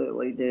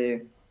absolutely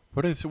do.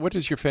 What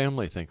does your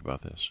family think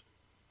about this?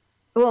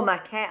 Well, my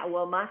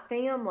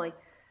family.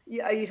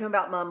 Are you talking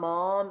about my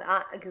mom?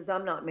 Because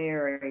I'm not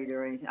married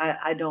or anything.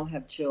 I don't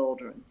have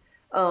children.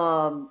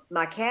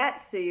 My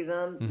cats see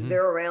them.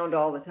 They're around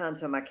all the time,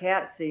 so my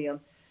cats see them.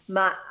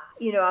 I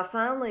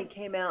finally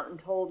came out and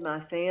told my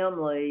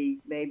family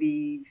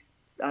maybe,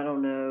 I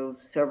don't know,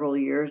 several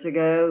years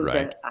ago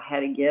that I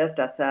had a gift.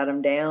 I sat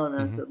them down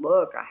and I said,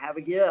 look, I have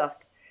a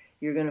gift.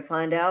 You're going to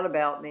find out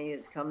about me.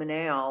 It's coming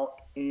out.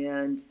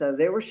 And so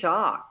they were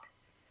shocked.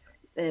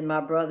 And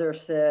my brother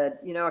said,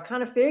 I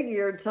kind of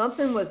figured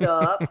something was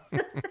up.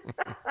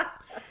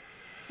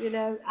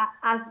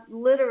 I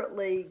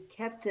literally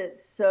kept it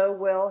so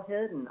well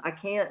hidden. I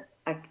can't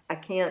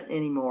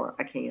anymore.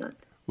 I can't.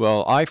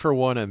 Well, I, for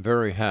one, am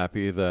very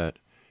happy that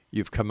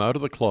you've come out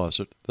of the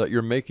closet, that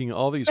you're making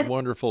all these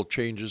wonderful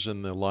changes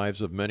in the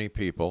lives of many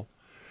people,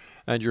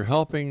 and you're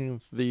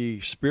helping the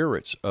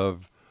spirits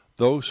of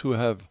those who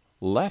have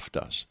left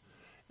us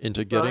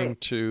into getting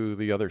to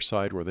the other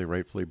side where they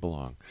rightfully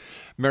belong.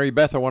 Mary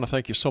Beth, I want to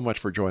thank you so much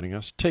for joining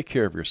us. Take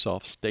care of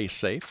yourself. Stay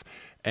safe.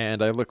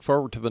 And I look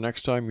forward to the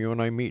next time you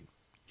and I meet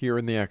here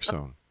in the X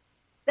Zone.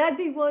 That'd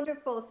be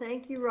wonderful.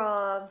 Thank you,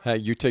 Rob. Hey,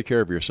 you take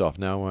care of yourself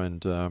now.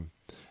 And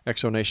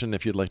X Zone Nation,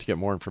 if you'd like to get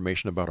more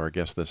information about our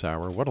guest this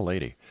hour, what a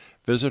lady,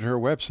 visit her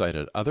website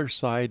at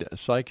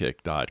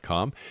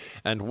OthersidePsychic.com.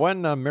 And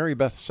when Mary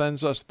Beth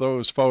sends us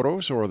those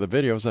photos or the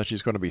videos that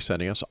she's going to be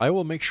sending us, I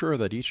will make sure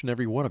that each and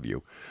every one of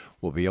you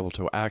will be able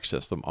to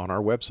access them on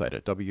our website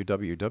at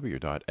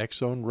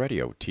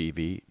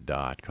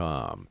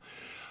www.xzoneradiotv.com.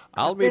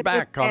 I'll be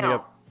back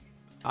on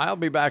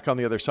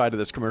the other side of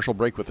this commercial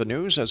break with the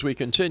news as we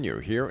continue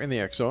here in the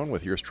X Zone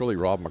with yours truly,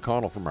 Rob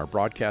McConnell, from our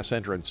broadcast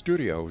center and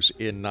studios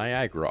in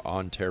Niagara,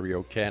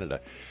 Ontario,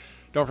 Canada.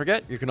 Don't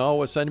forget, you can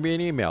always send me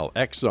an email,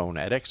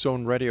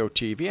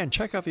 xzone@xzoneradiotv, and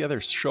check out the other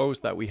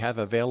shows that we have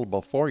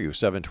available for you,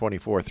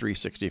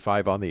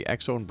 7/24/365 on the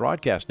X Zone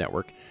Broadcast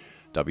Network,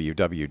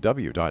 www.xzbn.net.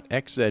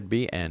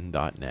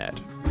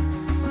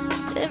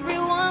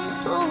 Everyone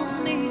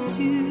told me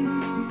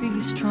to be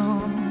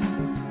strong.